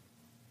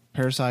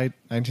Parasite,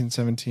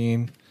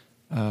 1917,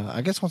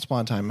 I guess Once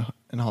Upon a Time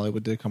in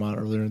Hollywood did come out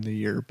earlier in the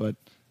year, but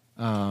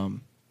I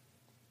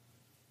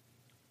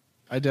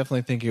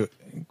definitely think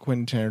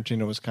Quentin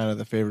Tarantino was kind of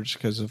the favorite just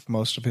because of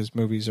most of his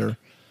movies are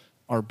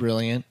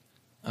brilliant.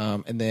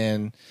 And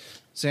then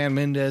Sam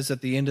Mendes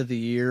at the end of the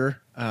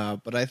year,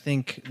 but I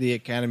think the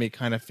Academy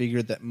kind of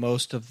figured that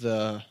most of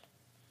the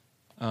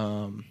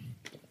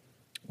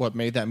what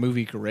made that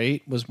movie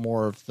great was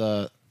more of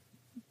the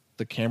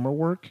camera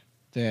work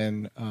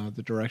than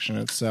the direction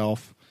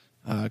itself,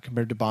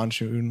 compared to Bong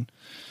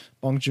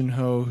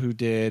Joon-ho, who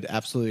did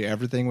absolutely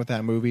everything with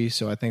that movie.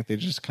 So I think they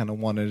just kind of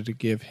wanted to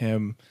give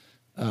him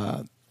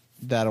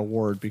that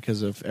award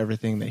because of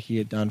everything that he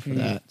had done for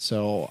that.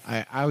 So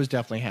I was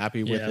definitely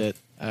happy with it.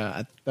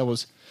 That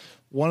was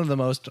one of the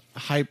most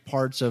hype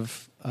parts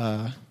of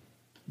the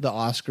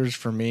Oscars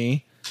for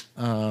me,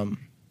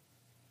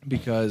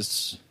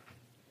 because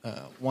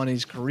one,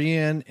 he's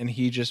Korean and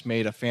he just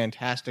made a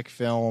fantastic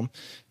film.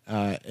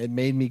 It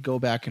made me go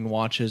back and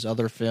watch his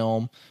other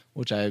film,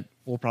 which I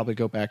will probably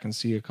go back and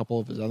see a couple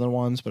of his other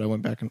ones, but I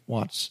went back and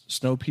watched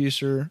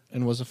Snowpiercer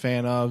and was a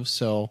fan of.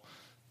 So,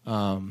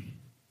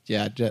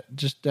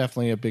 just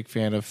definitely a big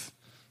fan of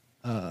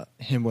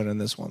him winning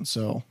this one.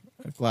 So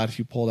glad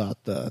he pulled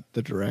out the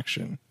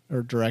direction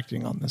or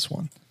directing on this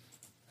one.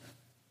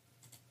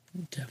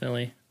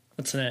 Definitely.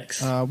 What's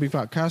next? We've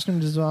got costume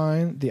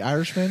design, The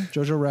Irishman,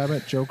 Jojo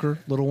Rabbit, Joker,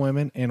 Little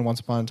Women, and Once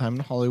Upon a Time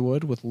in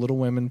Hollywood, with Little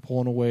Women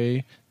pulling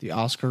away the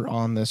Oscar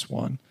on this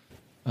one.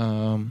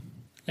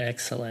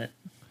 Excellent.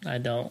 I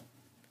don't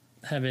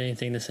have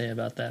anything to say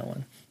about that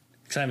one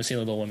because I haven't seen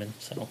Little Women.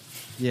 So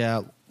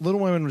Yeah,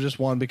 Little Women was just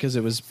one because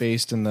it was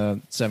based in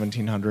the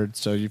 1700s,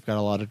 so you've got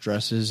a lot of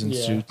dresses and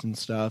suits and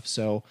stuff.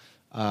 So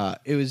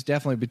it was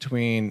definitely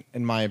between,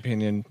 in my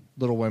opinion,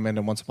 Little Women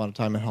and Once Upon a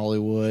Time in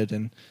Hollywood,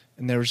 and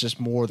and there was just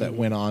more that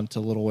went on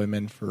to Little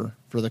Women for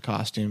the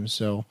costumes.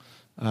 So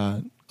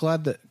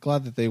glad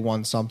that they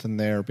won something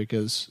there,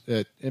 because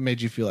it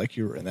made you feel like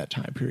you were in that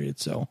time period.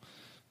 So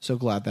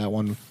glad that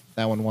one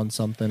won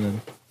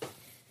something,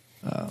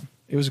 and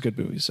it was a good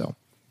movie. So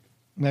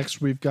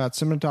next we've got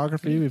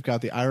cinematography. We've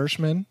got The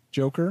Irishman,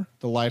 Joker,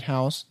 The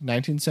Lighthouse,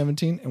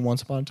 1917, and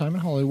Once Upon a Time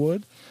in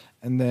Hollywood.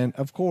 And then,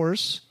 of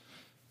course,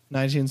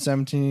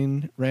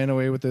 1917 ran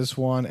away with this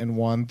one and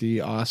won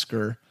the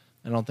Oscar.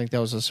 I don't think that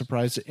was a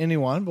surprise to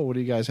anyone, but what do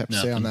you guys have to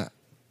say on that?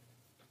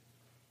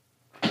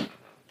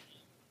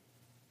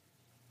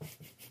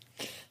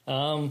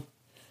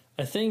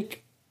 I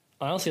think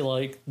I honestly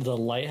like The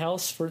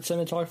Lighthouse for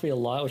cinematography a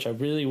lot, which I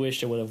really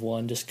wished it would have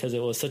won, just because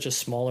it was such a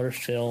smaller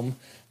film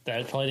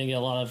that probably didn't get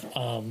a lot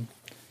of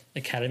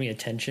Academy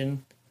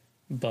attention.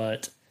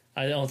 But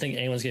I don't think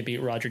anyone's going to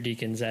beat Roger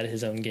Deakins at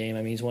his own game. I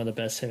mean, he's one of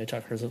the best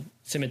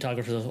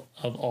cinematographers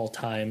of all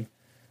time.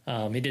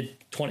 He did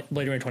Blade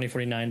Runner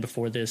 2049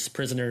 before this,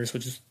 Prisoners,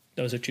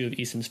 those are two of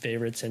Easton's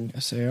favorites, and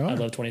yes, they are. I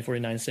love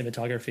 2049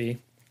 cinematography.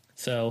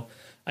 So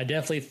I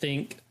definitely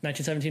think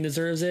 1917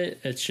 deserves it.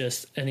 It's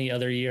just any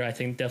other year, I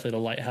think definitely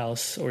The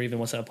Lighthouse or even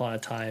Once Upon a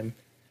Time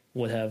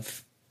would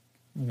have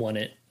won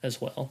it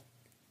as well.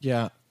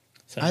 Yeah.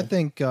 So I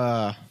think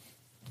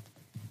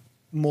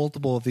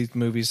multiple of these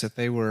movies that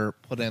they were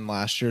put in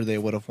last year, they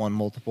would have won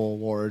multiple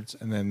awards,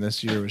 and then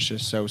this year was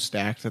just so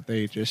stacked that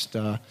they just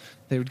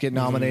they would get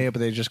nominated, but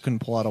they just couldn't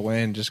pull out a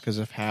win just because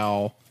of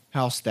how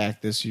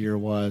stacked this year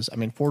was. I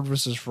mean, Ford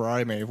versus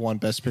Ferrari may have won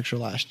Best Picture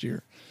last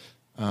year,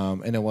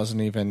 and it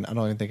wasn't even. I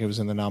don't even think it was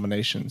in the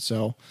nomination.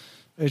 So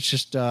it's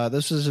just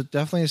this is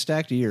definitely a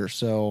stacked year.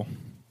 So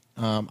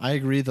I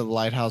agree that The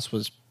Lighthouse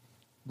was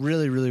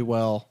really, really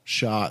well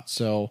shot.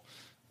 So.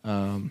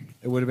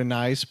 It would have been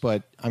nice,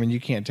 but I mean, you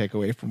can't take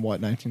away from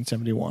what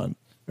 1971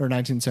 or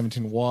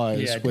 1917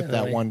 was with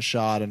that one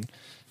shot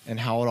and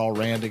how it all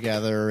ran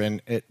together,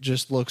 and it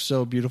just looks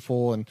so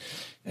beautiful,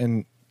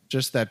 and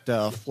just that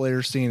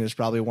flare scene is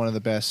probably one of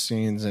the best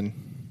scenes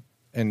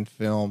in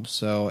film.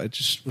 So it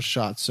just was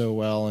shot so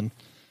well, and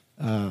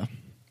I'm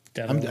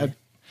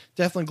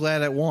definitely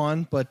glad it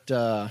won, but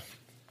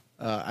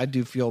I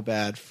do feel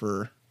bad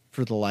for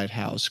The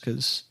Lighthouse,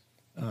 because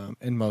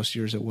in most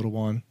years it would have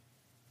won.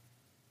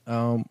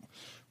 We're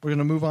going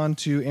to move on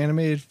to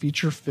animated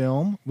feature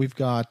film. We've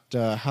got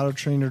How to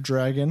Train Your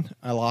Dragon,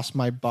 I Lost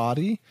My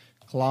Body,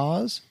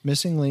 Klaus,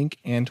 Missing Link,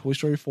 and Toy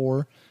Story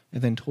 4.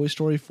 And then Toy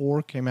Story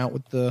 4 came out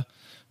with the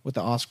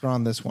Oscar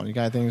on this one. You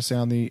got anything to say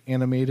on the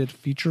animated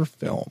feature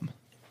film?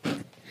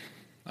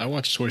 I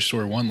watched Toy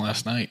Story 1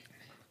 last night.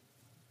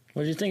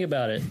 What did you think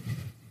about it?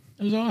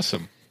 It was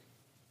awesome.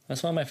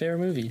 That's one of my favorite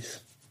movies.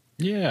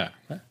 Yeah.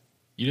 Huh?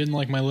 You didn't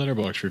like my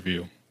Letterboxd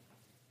review.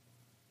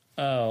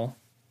 Oh.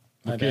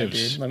 My bad,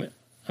 dude.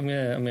 I'm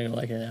gonna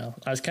like it now.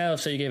 I was kind of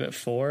upset you gave it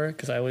 4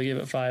 because I would give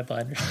it 5, but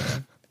I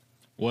understand.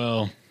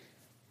 Well,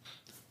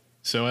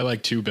 so I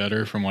like 2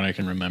 better from what I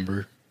can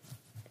remember.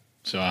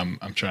 So I'm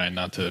trying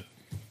not to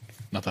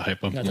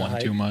hype up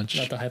one too much.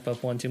 Not to hype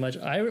up 1 too much.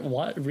 I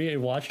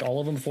rewatched all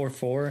of them before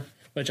 4,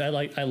 which I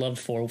loved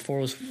 4. 4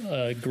 was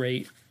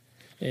great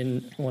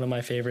and one of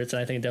my favorites,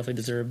 and I think it definitely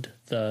deserved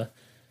the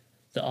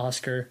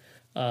Oscar.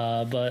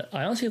 But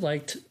I honestly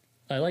liked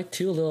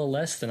 2 a little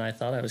less than I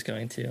thought I was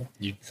going to.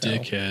 You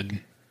dickhead.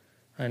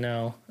 I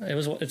know.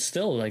 It's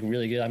still like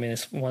really good. I mean,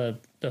 it's one of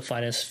the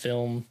finest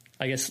film,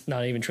 I guess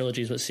not even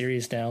trilogies, but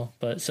series now.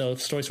 But so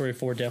Toy Story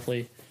 4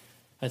 definitely,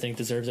 I think,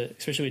 deserves it,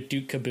 especially with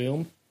Duke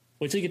Kaboom.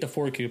 Wait till you get to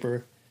Ford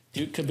Cooper.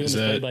 Duke Kaboom is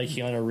played by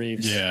Keanu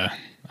Reeves. Yeah.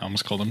 I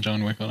almost called him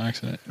John Wick on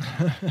accident.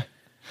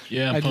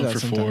 Yeah, I'm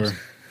pumped for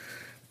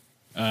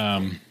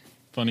 4.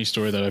 Funny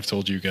story that I've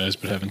told you guys,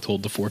 but haven't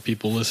told the 4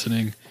 people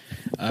listening.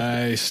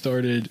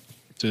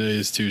 Today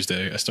is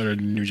Tuesday. I started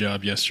a new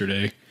job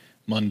yesterday,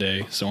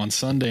 Monday. So on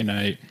Sunday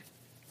night,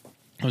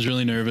 I was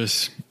really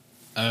nervous.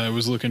 I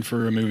was looking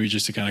for a movie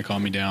just to kind of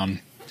calm me down.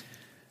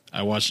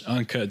 I watched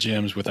Uncut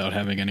Gems without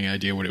having any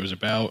idea what it was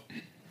about,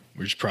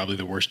 which is probably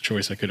the worst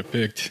choice I could have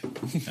picked.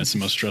 That's the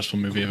most stressful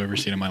movie I've ever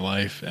seen in my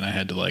life, and I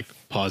had to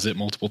pause it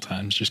multiple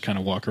times, just kind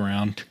of walk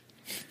around.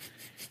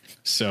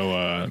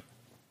 So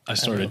I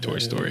started Toy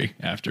Story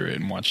after it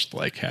and watched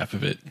half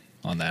of it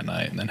on that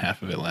night and then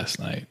half of it last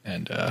night,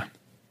 and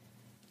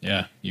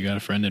yeah, you got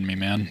a friend in me,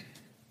 man.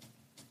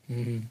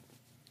 Mm-hmm.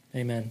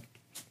 Amen.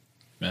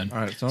 Man. All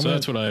right, so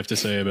that's what I have to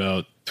say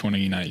about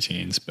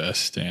 2019's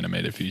best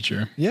animated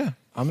feature. Yeah,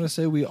 I'm going to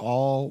say we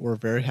all were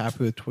very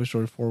happy with Toy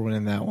Story 4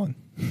 winning that one.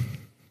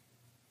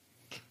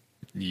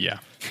 Yeah.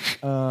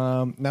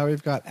 Now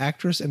we've got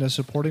actress in a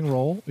supporting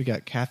role. We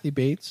got Kathy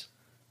Bates,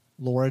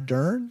 Laura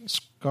Dern,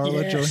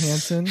 Scarlett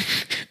Johansson,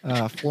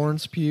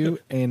 Florence Pugh,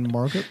 and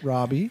Margaret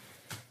Robbie.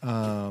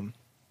 What'd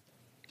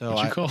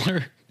you call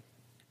her?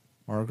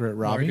 Margaret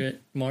Robbie.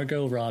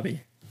 Margot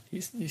Robbie. He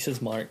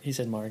says Mark. He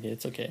said Margaret.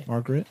 It's okay.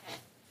 Margaret.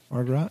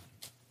 Margot.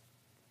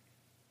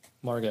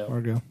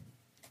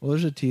 Well,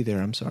 there's a T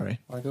there. I'm sorry.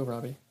 Margot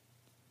Robbie.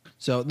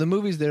 So the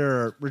movies there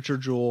are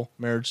Richard Jewell,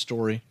 Marriage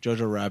Story,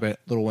 Jojo Rabbit,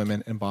 Little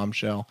Women, and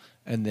Bombshell.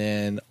 And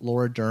then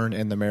Laura Dern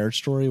and The Marriage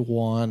Story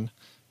won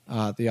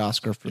the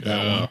Oscar for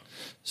that one.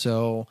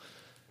 So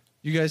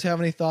you guys have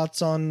any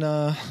thoughts on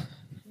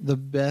the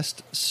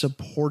best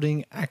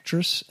supporting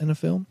actress in a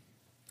film?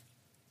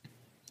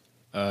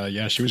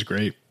 Yeah, she was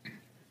great.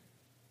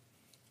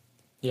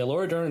 Yeah,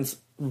 Laura Dern's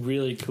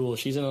really cool.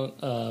 She's in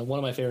one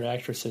of my favorite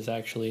actresses,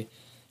 actually.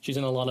 She's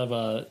in a lot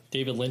of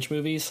David Lynch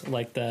movies,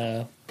 like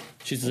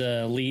she's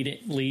the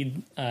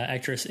lead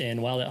actress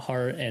in Wild at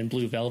Heart and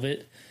Blue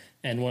Velvet,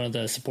 and one of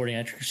the supporting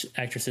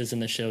actresses in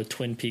the show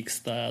Twin Peaks: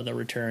 The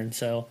Return.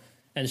 So,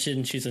 and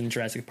she's in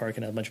Jurassic Park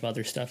and a bunch of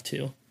other stuff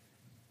too.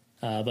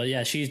 But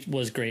yeah, she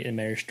was great in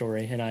Marriage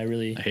Story, and I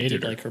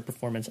did like her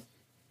performance.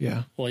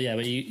 Yeah. Well, yeah,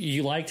 but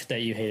you liked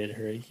that you hated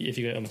her, if you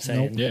get what I'm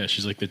saying. Nope. Yeah,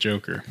 she's like the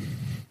Joker.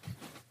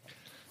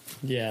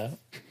 Yeah,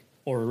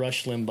 or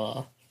Rush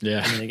Limbaugh.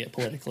 Yeah. I'm going to get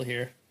political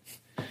here.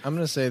 I'm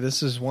going to say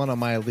this is one of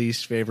my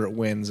least favorite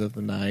wins of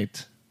the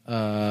night.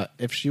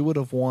 If she would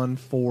have won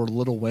for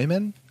Little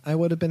Women, I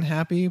would have been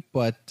happy,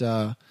 but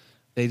they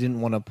didn't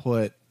want to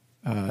put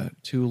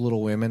two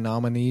Little Women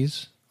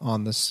nominees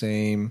on the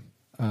same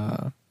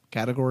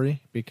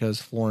category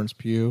because Florence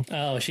Pugh.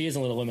 Oh, she is a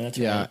Little Women. That's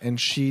right. Yeah, and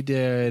she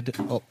did.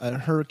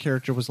 Her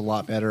character was a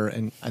lot better,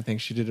 and I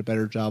think she did a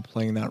better job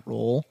playing that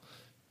role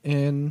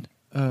in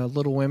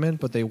Little Women.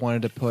 But they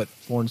wanted to put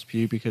Florence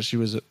Pugh because she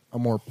was a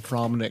more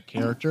prominent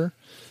character,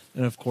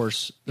 and of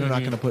course they're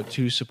not going to put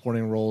two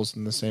supporting roles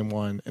in the same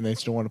one, and they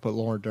still want to put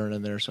Laura Dern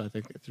in there. So I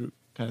think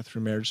they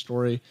threw Marriage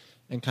Story,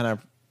 and kind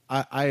of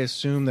I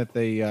assume that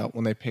they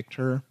when they picked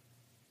her,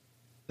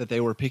 that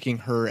they were picking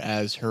her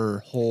as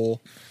her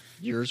whole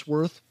year's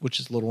worth, which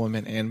is Little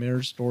Women and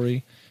Marriage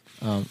Story,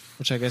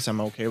 which I guess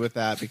I'm okay with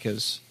that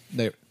because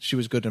she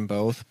was good in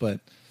both.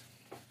 But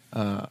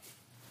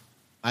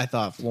I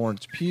thought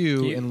Florence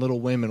Pugh in Little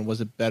Women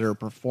was a better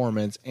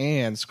performance,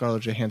 and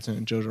Scarlett Johansson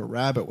in Jojo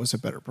Rabbit was a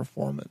better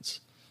performance.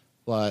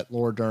 But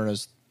Laura Dern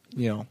is,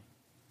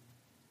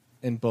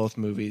 in both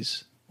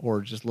movies,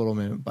 or just Little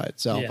Women by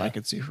itself, I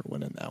could see her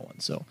winning that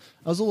one. So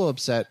I was a little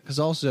upset because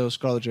also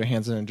Scarlett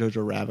Johansson in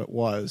Jojo Rabbit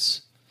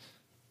was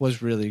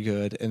really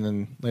good, and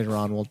then later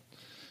on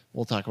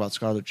we'll talk about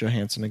Scarlett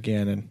Johansson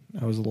again, and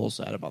I was a little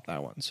sad about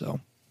that one. So,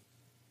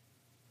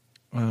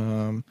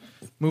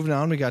 moving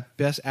on, we got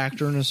Best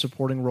Actor in a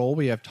Supporting Role.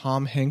 We have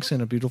Tom Hanks in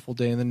A Beautiful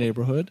Day in the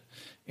Neighborhood,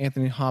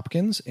 Anthony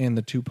Hopkins in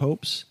The Two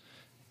Popes,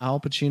 Al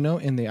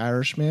Pacino in The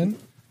Irishman,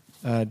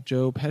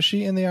 Joe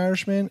Pesci in The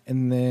Irishman,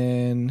 and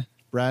then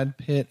Brad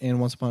Pitt in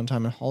Once Upon a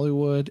Time in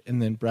Hollywood, and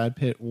then Brad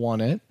Pitt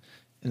won it.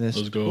 And this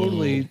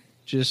totally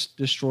just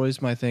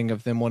destroys my thing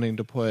of them wanting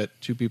to put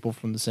two people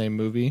from the same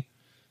movie,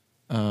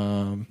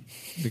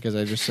 because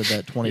I just said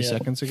that 20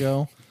 seconds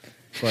ago.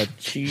 But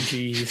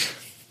GG's.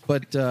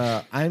 But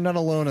I'm not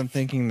alone in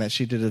thinking that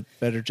she did a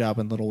better job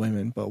in Little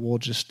Women, but we'll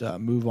just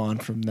move on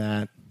from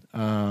that.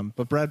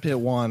 But Brad Pitt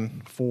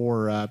won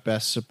for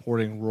Best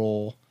Supporting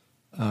Role.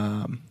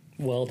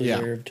 Well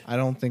deserved. I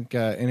don't think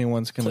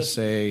anyone's going to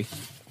say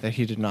that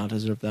he did not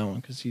deserve that one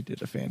because he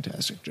did a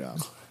fantastic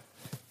job.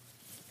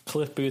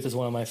 Cliff Booth is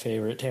one of my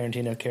favorite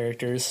Tarantino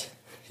characters.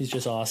 He's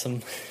just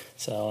awesome.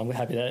 So I'm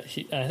happy that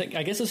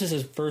I guess this is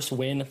his first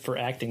win for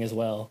acting as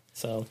well.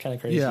 So kind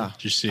of crazy. Yeah.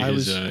 Did you see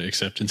his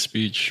acceptance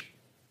speech?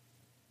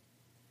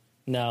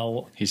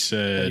 No. He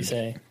said, what did he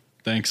say?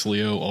 "Thanks,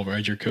 Leo. I'll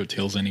ride your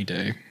coattails any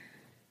day,"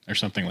 or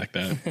something like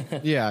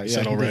that. Yeah, he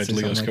said, "I'll ride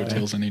Leo's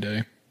coattails any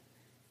day."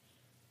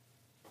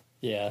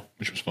 Yeah,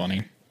 which was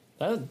funny.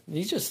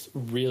 He's just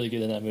really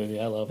good in that movie.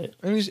 I love it.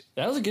 And it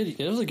was a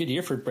good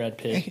year for Brad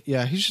Pitt.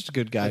 Yeah, he's just a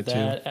good guy too.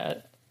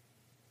 At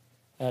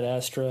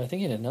Astra, I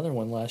think he had another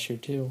one last year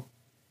too.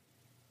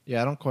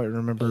 Yeah, I don't quite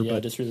remember,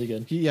 but just really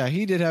good.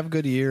 He did have a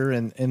good year,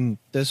 and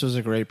this was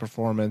a great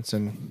performance,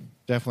 and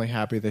definitely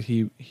happy that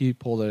he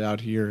pulled it out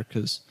here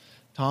because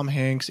Tom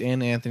Hanks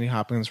and Anthony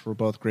Hopkins were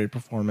both great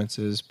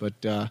performances,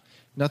 but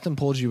nothing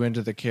pulled you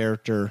into the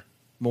character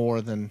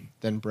more than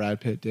Brad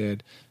Pitt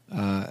did.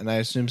 And I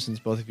assume since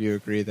both of you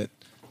agree that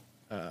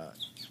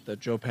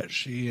Joe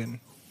Pesci and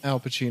Al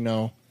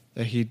Pacino,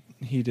 that he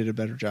did a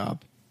better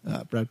job.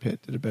 Brad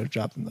Pitt did a better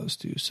job than those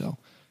two. So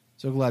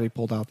glad he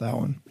pulled out that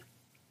one.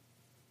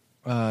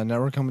 Now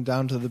we're coming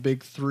down to the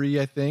big three,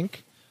 I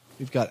think.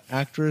 We've got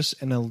actress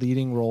in a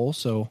leading role.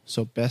 So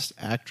best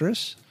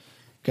actress.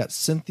 We've got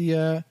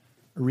Cynthia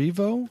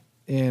Erivo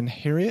in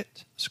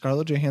Harriet,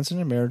 Scarlett Johansson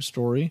in Marriage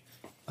Story.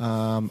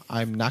 I'm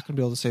not going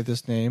to be able to say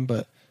this name,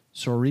 but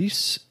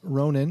Saoirse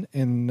Ronan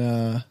in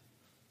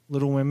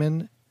Little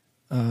Women,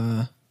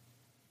 Charlize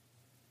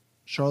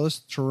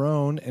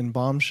Theron in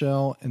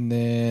Bombshell, and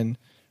then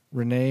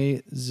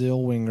Renee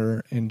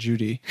Zellweger in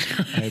Judy.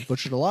 I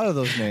butchered a lot of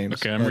those names.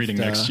 Okay, I'm reading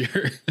next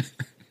year.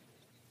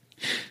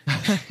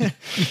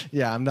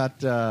 Yeah, I'm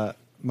not. A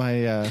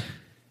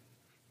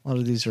lot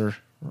of these are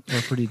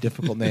pretty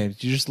difficult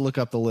names. You just look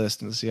up the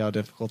list and see how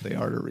difficult they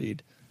are to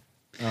read.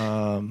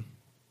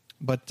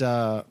 But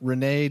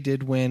Renee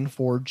did win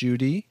for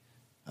Judy.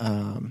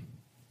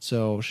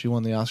 So she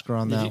won the Oscar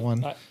on that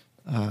one.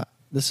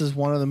 this is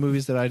one of the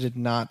movies that I did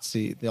not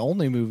see. The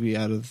only movie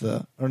out of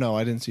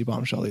I didn't see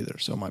Bombshell either.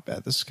 So my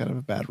bad. This is kind of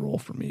a bad role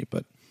for me.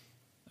 But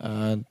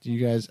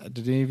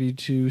did any of you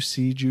two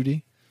see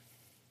Judy?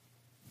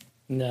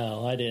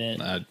 No, I didn't.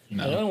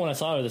 No. The only one I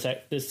saw of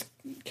this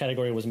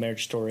category was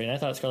Marriage Story, and I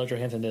thought Scarlett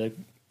Johansson did a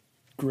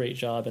great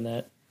job in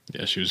that.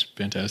 Yeah, she was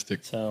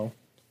fantastic. So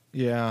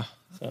yeah,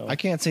 I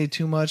can't say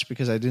too much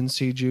because I didn't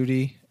see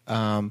Judy.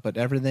 But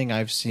everything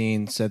I've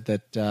seen said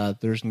that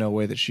there's no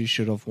way that she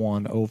should have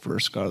won over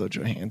Scarlett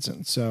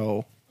Johansson.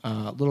 So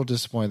a little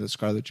disappointed that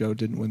Scarlett Jo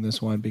didn't win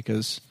this one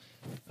because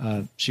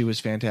she was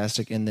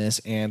fantastic in this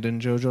and in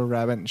Jojo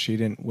Rabbit, and she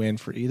didn't win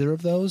for either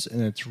of those.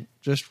 And it's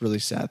just really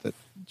sad that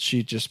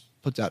she just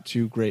puts out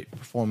two great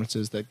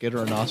performances that get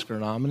her an Oscar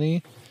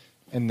nominee,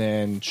 and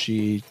then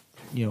she,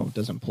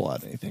 doesn't pull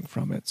out anything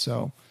from it.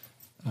 So,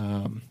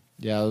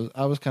 yeah,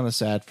 I was kind of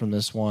sad from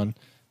this one.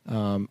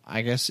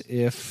 I guess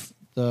if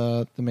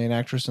the main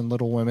actress in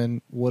Little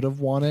Women would have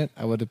won it,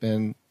 I would have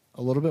been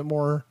a little bit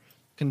more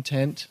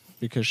content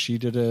because she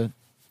did a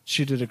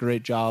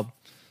great job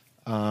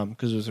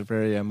because it was a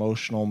very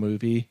emotional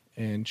movie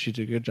and she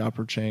did a good job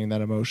portraying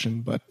that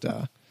emotion. But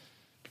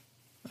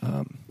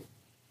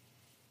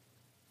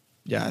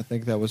yeah, I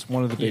think that was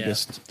one of the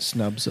biggest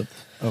snubs of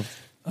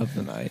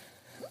the night.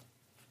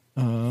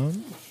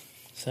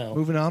 So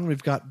moving on,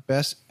 we've got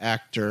Best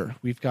Actor.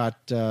 We've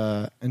got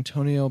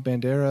Antonio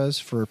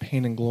Banderas for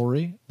Pain and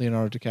Glory,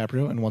 Leonardo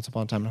DiCaprio in Once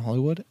Upon a Time in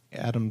Hollywood,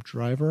 Adam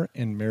Driver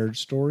in Marriage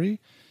Story,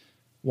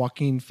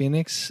 Joaquin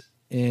Phoenix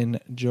in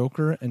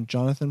Joker, and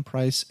Jonathan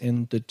Pryce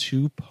in The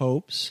Two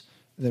Popes.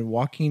 And then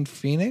Joaquin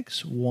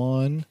Phoenix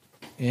won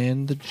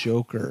in The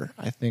Joker.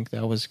 I think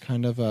that was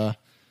kind of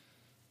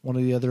one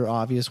of the other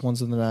obvious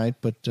ones of the night.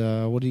 But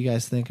what do you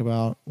guys think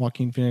about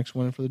Joaquin Phoenix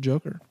winning for The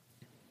Joker?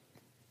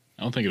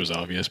 I don't think it was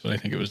obvious, but I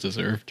think it was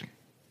deserved.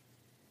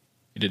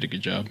 He did a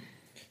good job.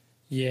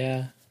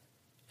 Yeah.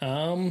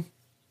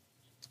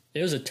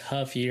 It was a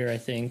tough year, I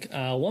think.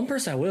 One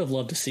person I would have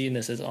loved to see in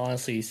this is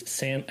honestly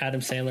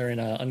Adam Sandler in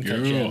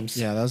Uncut Gems.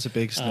 Yeah, that was a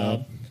big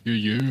snub.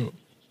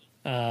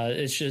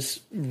 It's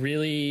just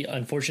really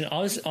unfortunate.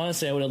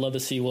 Honestly, I would have loved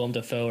to see Willem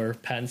Dafoe or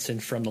Pattinson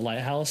from The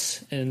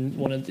Lighthouse in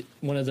one of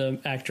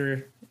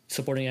the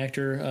supporting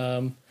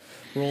actor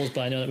roles, but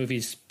I know that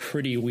movie's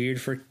pretty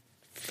weird for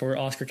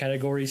Oscar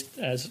categories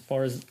as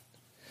far as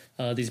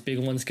these big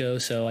ones go,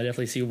 so I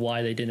definitely see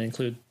why they didn't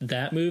include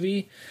that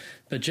movie.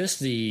 But just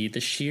the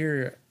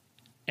sheer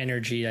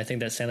energy I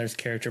think that Sandler's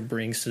character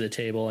brings to the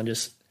table, and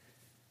just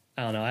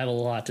I don't know, I have a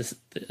lot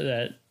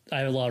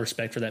of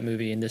respect for that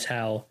movie and just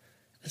how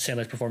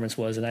Sandler's performance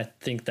was, and I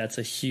think that's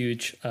a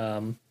huge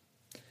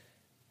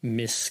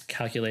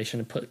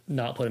miscalculation to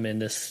not put him in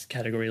this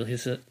category,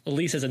 at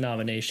least as a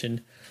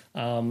nomination.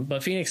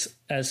 But Phoenix,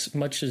 as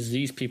much as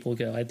these people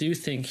go, I do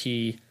think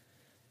he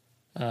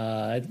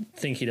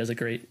did a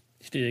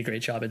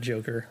great job at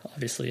Joker.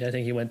 Obviously, I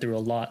think he went through a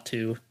lot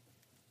to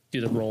do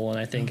the role, and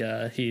I think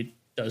he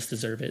does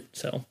deserve it.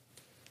 So,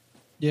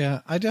 yeah,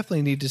 I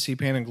definitely need to see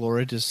Pain and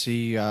Glory to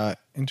see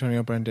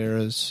Antonio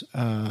Banderas'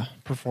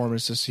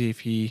 performance to see if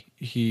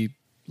he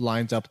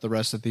lines up the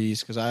rest of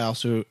these, because I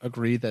also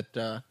agree that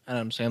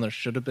Adam Sandler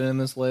should have been in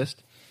this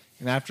list.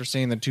 And after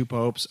seeing The Two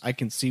Popes, I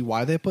can see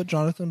why they put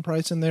Jonathan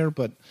Pryce in there,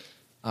 but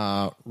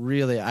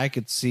really I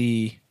could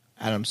see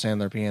Adam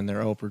Sandler being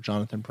there over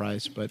Jonathan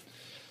Pryce. But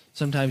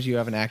sometimes you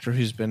have an actor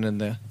who's been in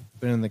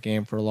the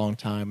game for a long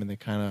time, and they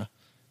kind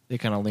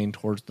of lean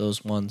towards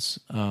those ones.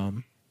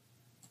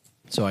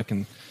 So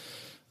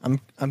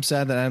I'm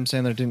sad that Adam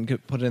Sandler didn't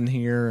get put in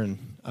here,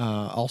 and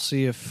I'll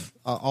see if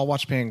I'll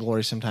watch Pain and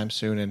Glory sometime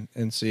soon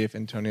and see if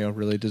Antonio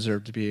really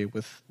deserved to be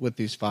with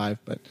these five.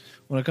 But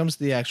when it comes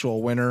to the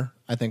actual winner,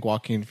 I think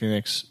Joaquin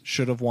Phoenix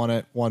should have won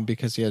it. One,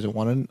 because he hasn't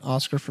won an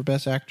Oscar for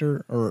Best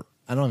Actor, or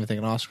I don't even think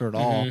an Oscar at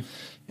all,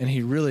 and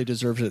he really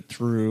deserves it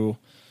through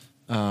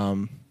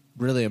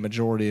really a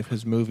majority of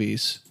his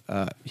movies.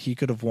 He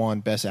could have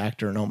won Best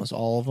Actor in almost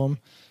all of them.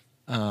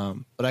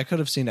 But I could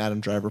have seen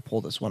Adam Driver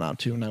pull this one out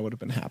too, and I would have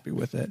been happy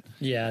with it.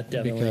 Yeah,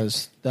 definitely.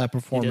 Because that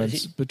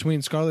performance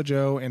between Scarlett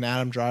Jo and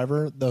Adam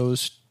Driver,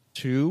 those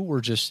two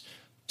were just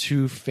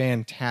two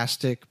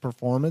fantastic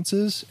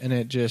performances, and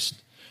it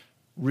just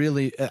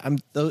really,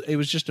 it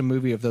was just a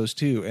movie of those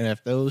two. And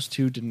if those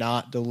two did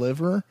not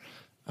deliver,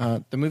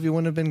 the movie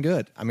wouldn't have been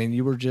good. I mean,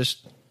 you were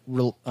just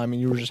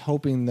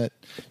hoping that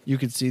you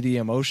could see the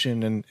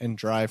emotion and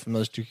drive from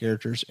those two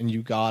characters, and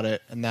you got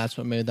it, and that's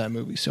what made that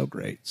movie so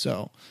great.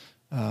 So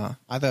I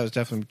thought it was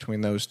definitely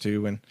between those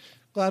two, and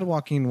glad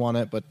Joaquin won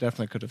it, but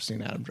definitely could have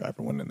seen Adam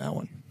Driver winning that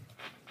one.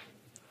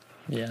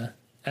 Yeah,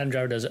 Adam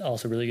Driver does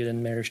also really good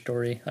in Marriage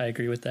Story. I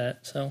agree with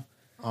that. So,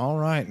 all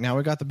right, now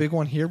we got the big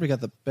one here. We got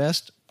the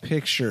Best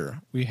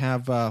Picture. We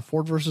have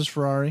Ford versus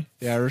Ferrari,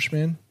 The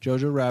Irishman,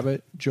 Jojo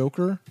Rabbit,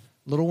 Joker,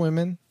 Little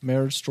Women,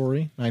 Marriage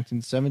Story,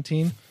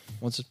 1917,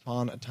 Once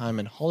Upon a Time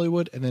in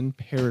Hollywood, and then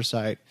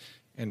Parasite.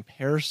 And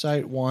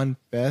Parasite won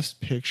Best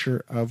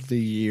Picture of the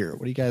Year.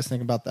 What do you guys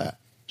think about that?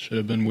 Should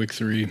have been Wick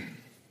 3.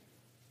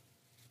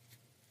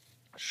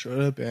 Should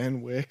have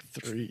been Wick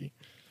 3.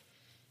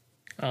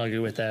 I'll agree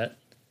with that.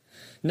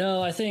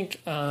 No, I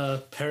think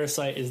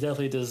Parasite is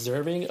definitely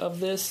deserving of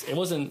this. It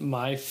wasn't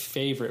my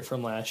favorite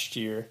from last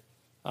year.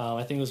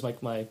 I think it was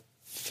like my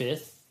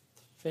 5th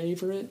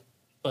favorite.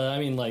 But I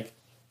mean, like,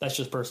 that's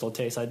just personal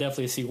taste. I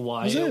definitely see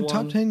why Was it it a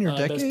won top 10 in your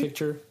Best decade?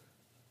 Picture.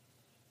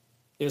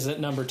 It was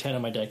at number 10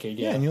 in my decade,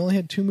 Yeah, yeah. and you only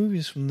had 2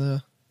 movies from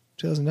the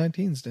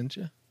 2019s, didn't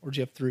you? Or did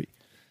you have 3?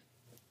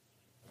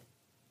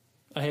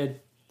 I had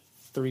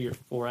 3 or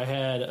 4.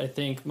 I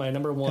think my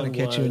number one Kind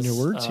of catch you in your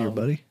words here,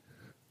 buddy.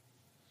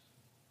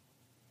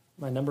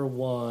 My number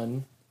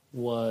one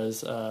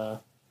was, I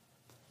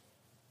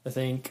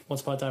think,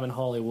 Once Upon a Time in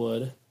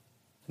Hollywood.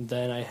 And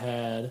then I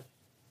had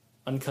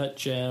Uncut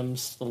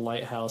Gems, The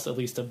Lighthouse, at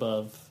least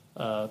above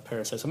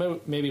Parasite. So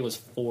maybe it was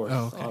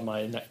 4th on my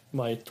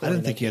I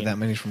didn't think you had that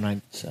many from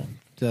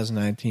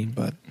 2019,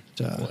 but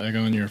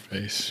Lego in your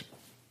face.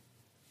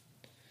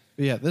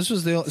 yeah, this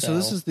was the so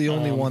this is the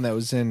only one that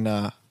was in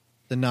the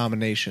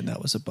nomination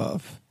that was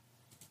above.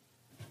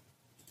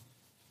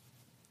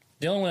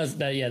 The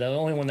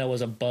only one that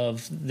was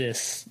above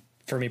this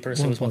for me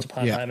personally was Once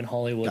Upon a Time in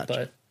Hollywood,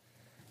 Gotcha.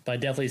 but I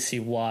definitely see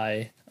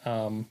why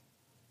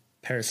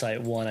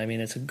Parasite won. I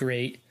mean, it's a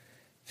great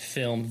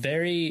film.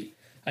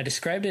 I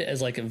described it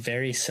as like a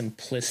very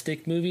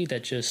simplistic movie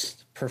that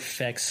just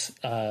perfects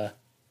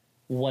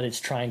what it's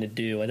trying to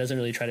do. It doesn't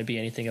really try to be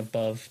anything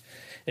above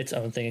its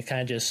own thing. It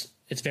kind of just,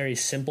 it's very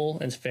simple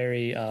and it's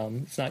very,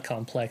 it's not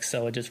complex.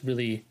 So it just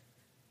really,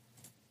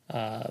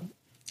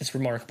 it's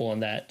remarkable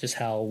in that, just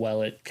how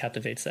well it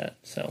captivates that.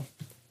 So,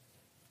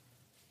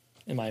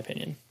 in my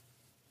opinion.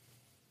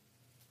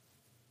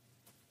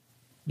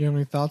 You have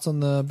any thoughts on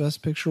the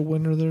Best Picture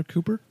winner there,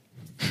 Cooper?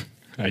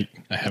 I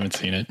haven't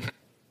seen it.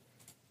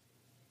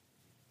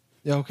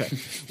 Yeah, okay.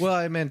 Well,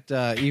 I meant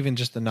even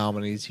just the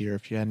nominees here,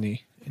 if you had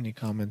any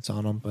comments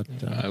on them. But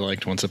I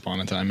liked Once Upon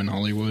a Time in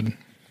Hollywood.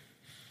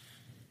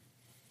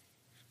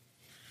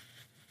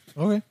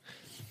 okay.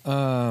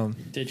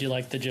 Did you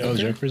like the Joker? Oh,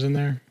 Joker's in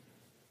there?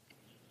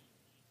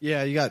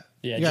 Yeah, you got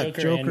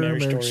Joker and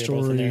Marriage Story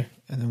are both in there.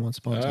 and then Once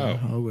Upon a Time in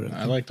Hollywood.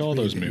 I liked all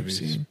those movies.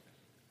 Seen.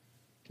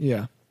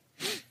 Yeah.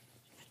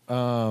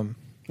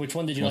 Which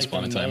one did you Once like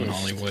Upon a the Time in most?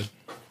 Hollywood.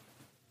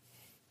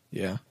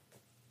 Yeah.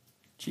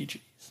 GG's.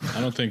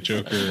 I don't think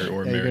Joker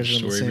or Yeah, you Marriage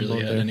guys are on the Story same really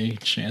boat had there. any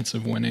chance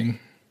of winning.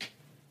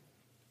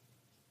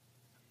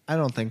 I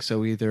don't think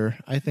so either.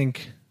 I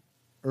think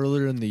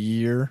earlier in the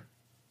year,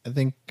 I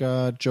think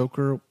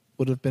Joker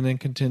would have been in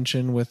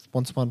contention with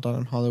Once Upon a Time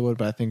in Hollywood,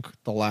 but I think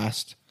the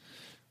last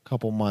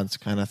couple months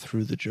kind of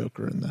threw the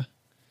Joker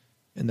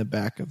in the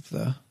back of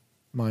the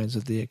minds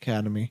of the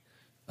Academy.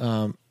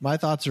 My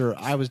thoughts are,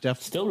 I was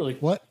definitely Still really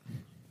what?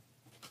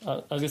 I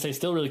was gonna say,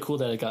 still really cool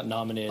that it got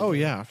nominated. Oh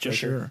yeah, for Joker.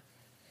 sure.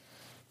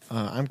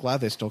 I'm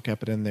glad they still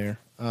kept it in there.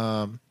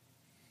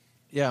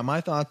 Yeah,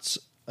 my thoughts.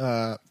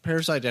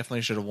 Parasite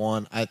definitely should have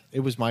won.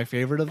 It was my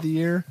favorite of the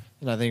year,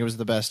 and I think it was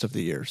the best of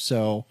the year.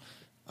 So,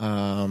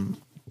 2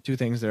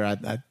 things there.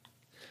 I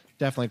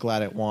definitely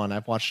glad it won.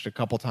 I've watched it a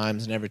couple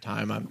times, and every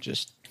time I'm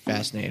just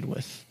fascinated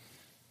with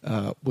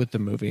the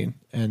movie.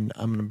 And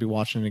I'm going to be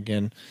watching it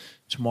again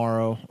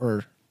tomorrow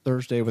or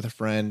Thursday with a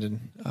friend,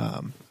 and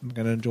I'm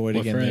going to enjoy it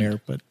What again friend?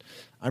 there. But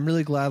I'm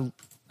really glad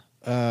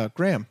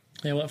Graham.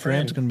 Yeah, what Graham's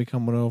friend? going to be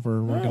coming over,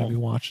 and we're going Oh. to be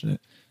watching it.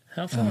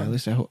 How fun. At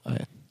least I hope.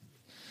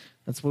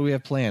 That's what we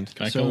have planned.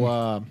 Can I So,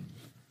 come?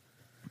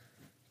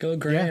 Go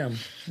Graham.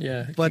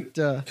 Yeah. but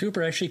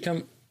Cooper, actually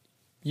come.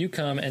 You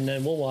come, and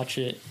then we'll watch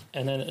it,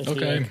 and then it'll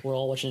be Okay. like we're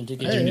all watching it I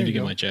together. do need you to get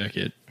go. my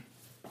jacket.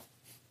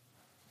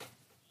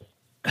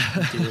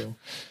 Deal.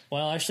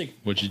 Well, actually,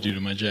 What'd you do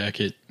to my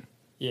jacket?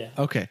 yeah.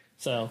 okay,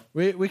 So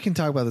we can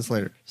talk about this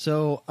later.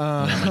 So,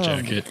 Not my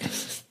jacket.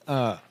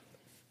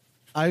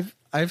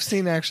 I've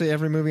seen actually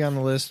every movie on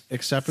the list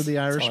except for The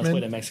on its way to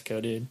Irishman. Mexico,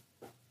 dude.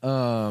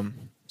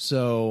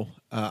 So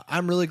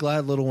I'm really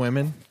glad Little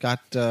Women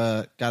got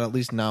at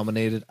least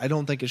nominated. I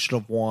don't think it should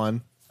have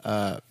won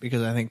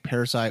because I think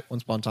Parasite,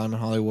 Once Upon a Time in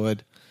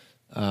Hollywood,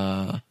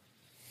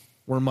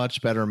 were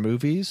much better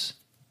movies.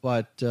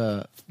 But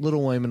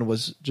Little Women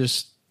was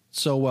just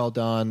so well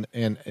done,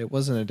 and it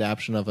was an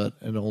adaptation of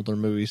an older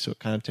movie, so it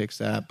kind of takes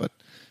that. But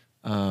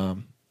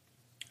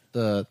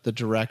the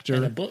director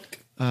And a book.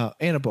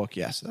 and a book,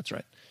 yes, that's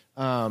right.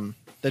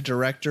 The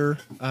director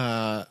is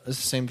the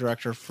same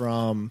director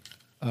from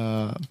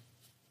Greta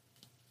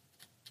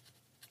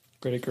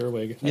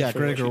Gerwig. I yeah,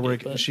 forget Greta what she did,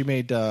 Gerwig. but- She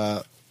made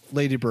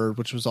Lady Bird,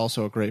 which was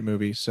also a great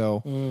movie.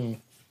 So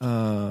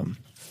That's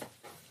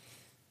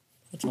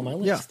on my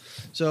list. yeah,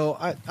 so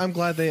I'm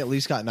glad they at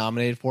least got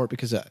nominated for it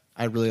because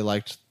I really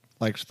liked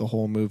the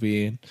whole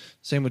movie. And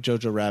same with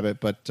Jojo Rabbit,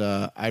 but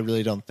I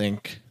really don't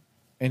think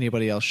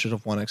anybody else should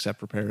have won except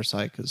for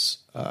Parasite because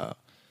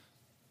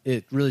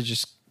it really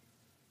just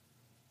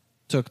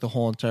took the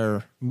whole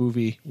entire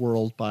movie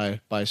world by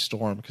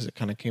storm because it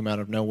kind of came out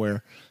of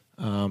nowhere.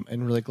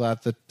 And really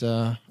glad that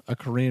a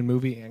Korean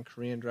movie and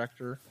Korean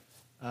director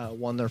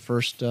won their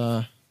first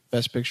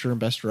Best Picture and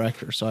Best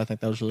Director. So I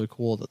think that was really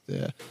cool that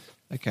the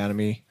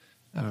Academy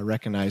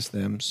recognized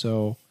them.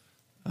 So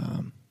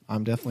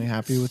I'm definitely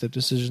happy with the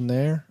decision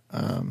there.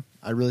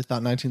 I really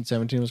thought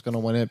 1917 was going to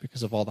win it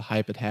because of all the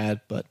hype it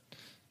had, but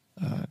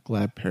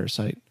glad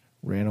Parasite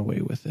ran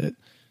away with it.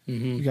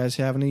 Mm-hmm. You guys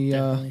have any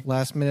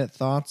last minute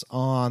thoughts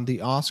on the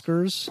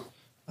Oscars?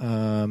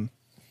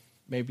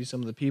 Maybe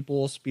some of the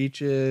people,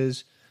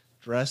 speeches,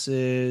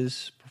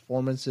 dresses,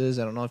 performances.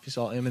 I don't know if you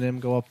saw Eminem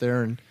go up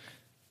there and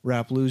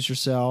rap "Lose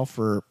Yourself"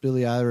 or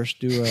Billie Eilish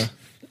do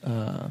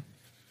a.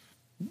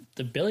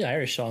 The Billie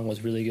Eilish song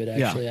was really good.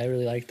 Actually, I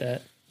really liked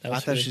that. I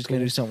thought she was going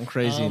to do something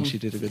crazy, and she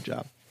did a good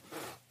job.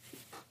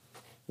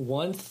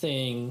 One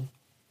thing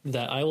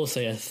that I will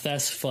say, a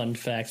Thess fun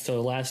fact.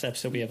 So last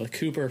episode we have a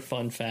Cooper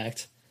fun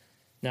fact.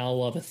 Now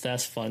we'll have a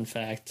Thess fun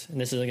fact, and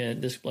this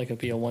is gonna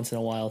be a once in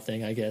a while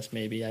thing, I guess.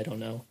 Maybe, I don't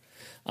know.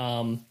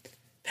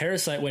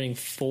 Parasite winning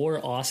 4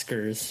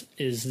 Oscars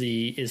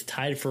is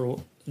tied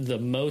for the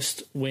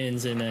most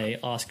wins in a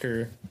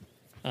Oscar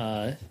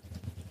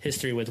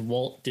history with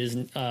Walt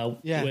Disney.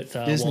 With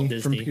Disney Walt Disney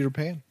from Peter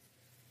Pan.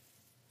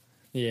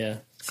 Yeah,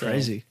 so,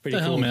 crazy. Pretty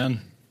the cool, hell,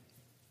 man.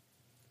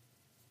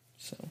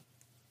 So,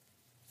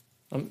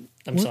 I'm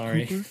What,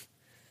 sorry. Cooper?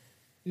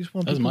 You just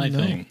want That's people my to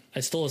know. thing. I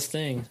stole his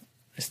thing.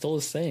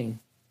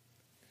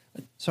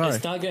 Sorry.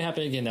 It's not gonna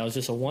happen again. That was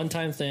just a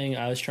one-time thing.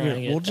 I was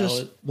trying We'll it.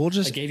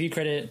 just I gave you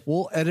credit.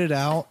 we'll edit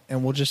out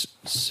and we'll just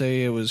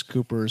say it was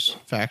Cooper's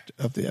fact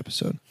of the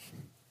episode.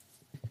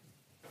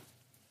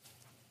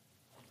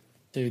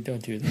 Dude,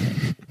 don't do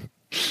that.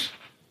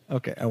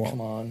 Okay, I won't.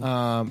 Come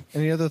on.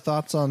 Any other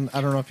thoughts on?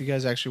 I don't know if you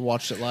guys actually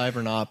watched it live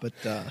or not, but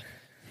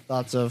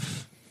thoughts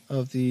of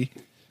the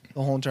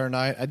whole entire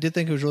night. I did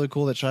think it was really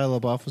cool that Shia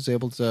LaBeouf was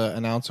able to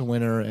announce a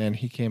winner, and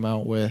he came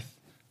out with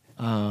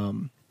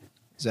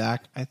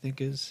Zach, I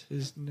think is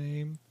his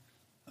name,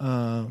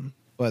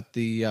 but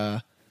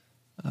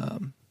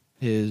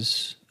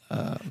his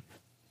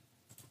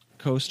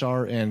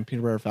co-star and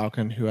Peter Bear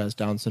Falcon, who has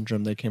Down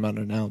syndrome, they came out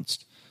and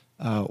announced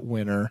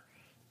winner.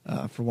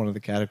 For one of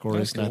the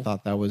categories, That's and I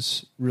thought that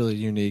was really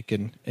unique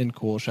and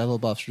cool. Shia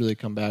LaBeouf's really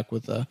come back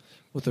with a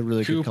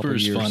really good couple of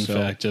Cooper's years. fun so,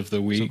 fact of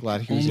the week: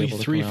 glad he was only able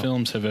to 3 come out.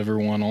 films have ever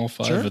won all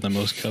 5 Sure. of the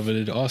most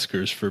coveted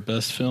Oscars for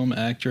Best Film,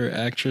 Actor,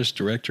 Actress,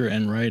 Director,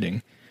 and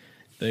Writing.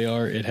 They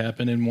are "It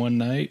Happened in One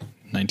Night"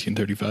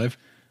 (1935),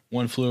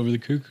 "One Flew Over the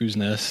Cuckoo's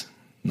Nest"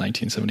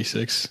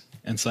 (1976),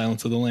 and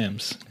 "Silence of the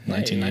Lambs"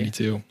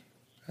 (1992).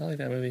 I like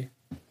that movie.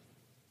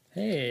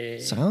 Hey.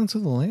 Silence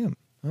of the Lamb.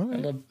 All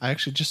right. love- I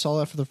actually just saw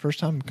that for the first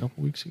time a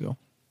couple weeks ago.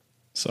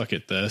 Suck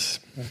it,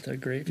 Thess. That's a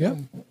great Yeah.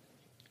 film.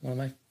 One of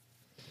my...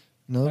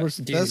 In other words,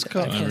 Dude, Thess I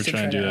Don't can't ever sit try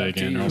and right do now, that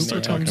again, or dude. I'll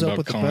start talking comes up about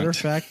with a better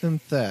cunt. fact than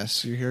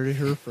Thess. You heard it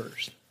here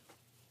first.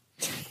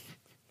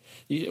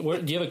 Do you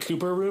have a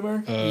Cooper rumor?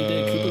 You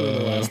did a Cooper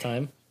rumor last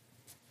time.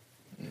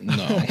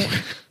 No.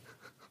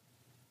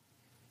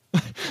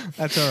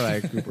 That's all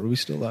right, Cooper. We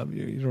still love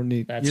you. You don't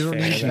need That's you don't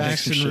fair. need Yeah,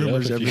 facts Some and shit up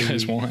rumors if every you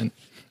guys week. want.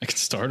 I could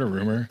start a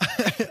rumor.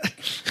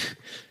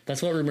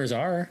 That's what rumors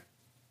are.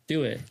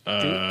 Do it. Do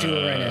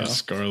it right now.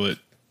 Scarlett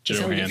That's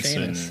how we get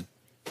Johansson. famous.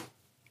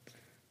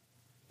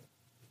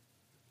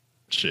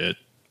 Shit.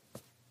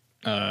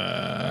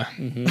 I'm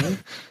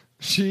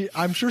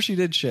sure she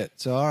did shit.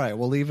 So all right,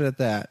 we'll leave it at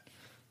that.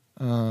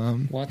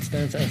 What's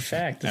that's a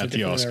fact? It's At a the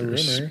different than a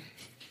Oscars. rumor.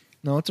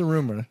 No, it's a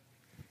rumor.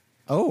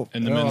 Oh,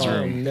 In the men's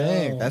room.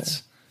 Dang,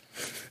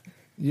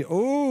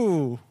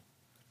 No.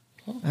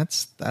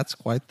 that's that's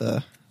quite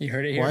the You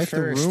heard it here quite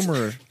first. the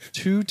rumor.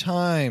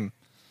 2-time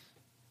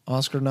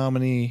Oscar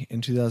nominee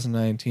in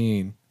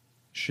 2019.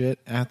 Shit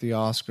at the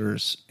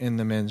Oscars in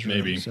the men's room.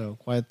 Maybe. So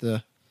quite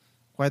the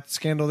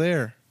scandal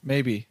there.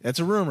 Maybe that's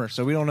a rumor,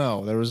 so we don't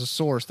know. There was a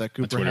source that A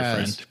Cooper Twitter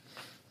has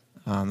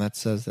friend. that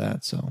says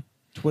that. So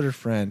Twitter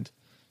friend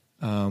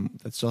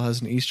that still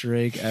has an Easter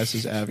egg, as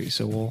is Abby.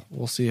 So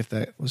we'll see if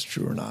that was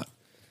true or not.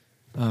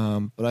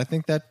 But I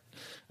think that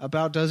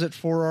about does it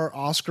for our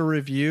Oscar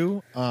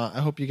review.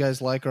 I hope you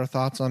guys like our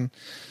thoughts on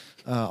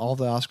all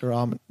the Oscar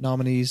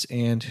nominees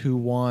and who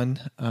won.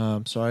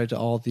 Sorry to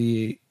all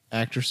the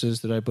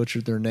actresses that I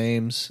butchered their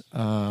names.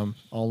 I'll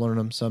learn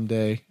them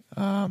someday.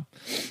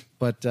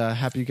 But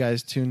happy you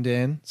guys tuned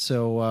in.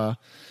 So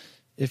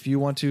if you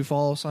want to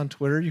follow us on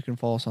Twitter, you can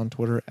follow us on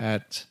Twitter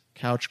at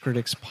Couch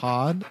Critics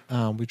Pod.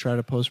 We try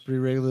to post pretty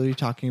regularly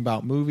talking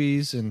about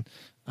movies and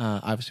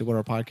obviously what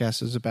our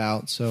podcast is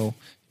about. So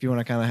if you want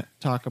to kind of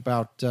talk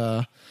about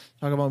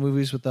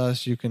movies with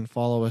us, you can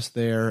follow us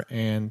there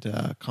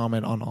and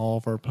comment on all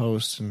of our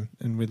posts, and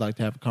we'd like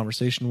to have a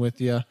conversation with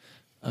you.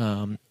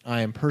 I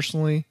am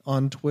personally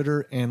on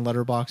Twitter and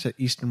Letterboxd at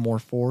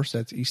EastonMoore4. So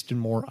that's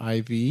EastonMoore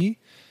IV.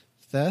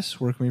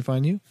 Thess, where can we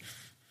find you?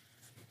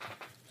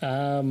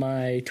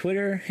 My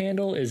Twitter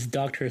handle is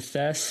Dr.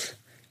 Thess,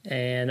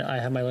 and I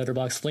have my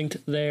letterbox linked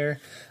there.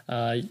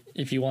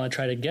 If you want to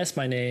try to guess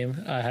my name,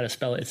 how to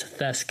spell it, it's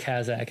Thess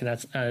Kazak, and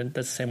that's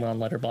the same one on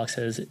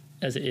Letterboxd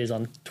as it is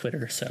on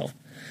Twitter. So,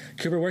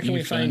 Cooper, where can You we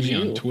can find find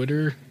me you? on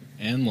Twitter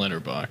and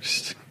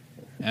Letterboxd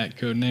at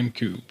Codename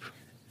Coop.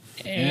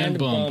 And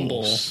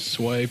Bumble.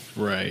 Swipe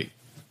right.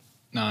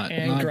 Not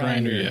And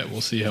Grindr Grindr. yet. We'll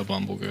see how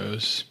Bumble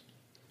goes.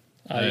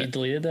 You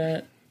deleted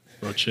that?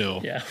 Bro,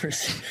 chill. Yeah,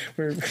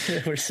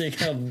 we're seeing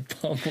how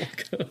Bumble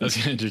goes.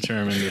 That's going to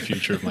determine the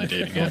future of my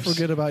dating Don't apps.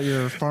 forget about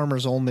your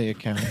Farmers Only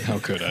account. How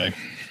could I?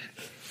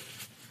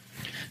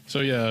 So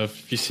yeah,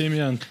 if you see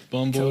me on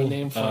Bumble,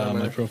 Codename Farmer.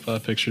 my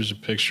profile picture is a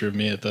picture of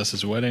me at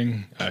Thes's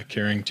wedding,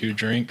 carrying 2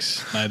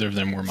 drinks. Neither of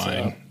them were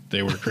mine.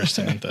 They were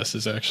Kristen and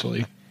Thes's,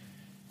 actually.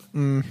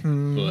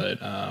 Mm-hmm.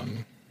 But,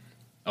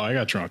 I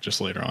got drunk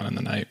just later on in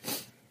the night.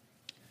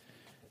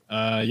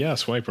 Yeah,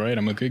 swipe right.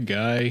 I'm a good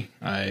guy.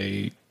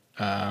 I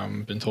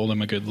been told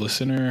I'm a good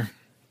listener.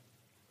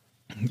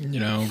 You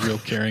know, real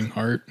caring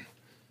heart.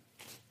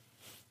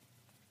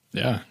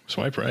 Yeah,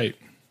 swipe right.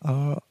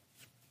 All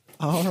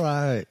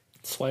right.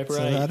 Swipe So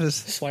right. that is-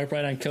 Swipe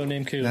right on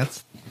Codename Coop.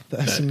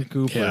 That's and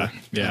Cooper.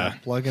 Yeah.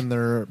 Plugging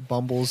their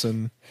Bumbles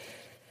and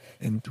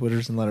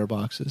Twitters and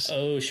letterboxes.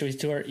 Oh, should we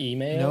do our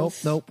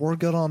emails? Nope. We're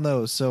good on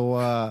those. So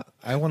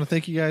I want to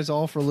thank you guys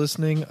all for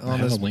listening on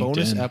have this a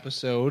bonus LinkedIn.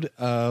 episode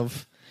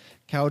of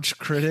Couch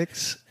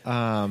Critics.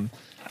 I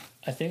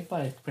think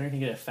by printing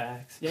get a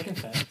fax. Yeah, I can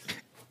fax.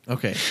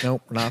 Okay,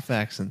 nope, we're not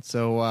faxing.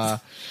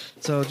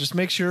 So just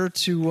make sure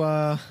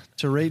to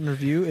rate and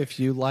review if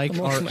you like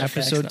I'm our looking at my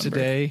fax episode number.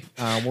 today.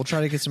 We'll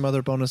try to get some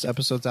other bonus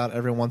episodes out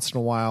every once in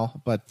a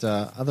while, but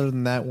other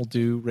than that, we'll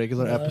do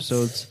regular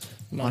episodes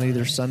on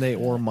either Sunday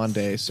or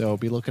Monday. So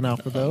be looking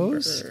out for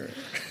those.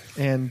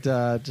 And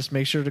just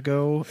make sure to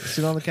go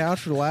sit on the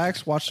couch,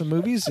 relax, watch some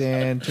movies,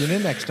 and tune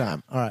in next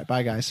time. All right,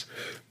 bye, guys.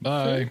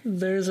 Bye.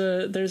 There's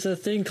a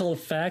thing called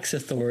Fax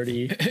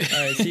Authority.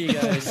 All right, see you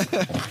guys.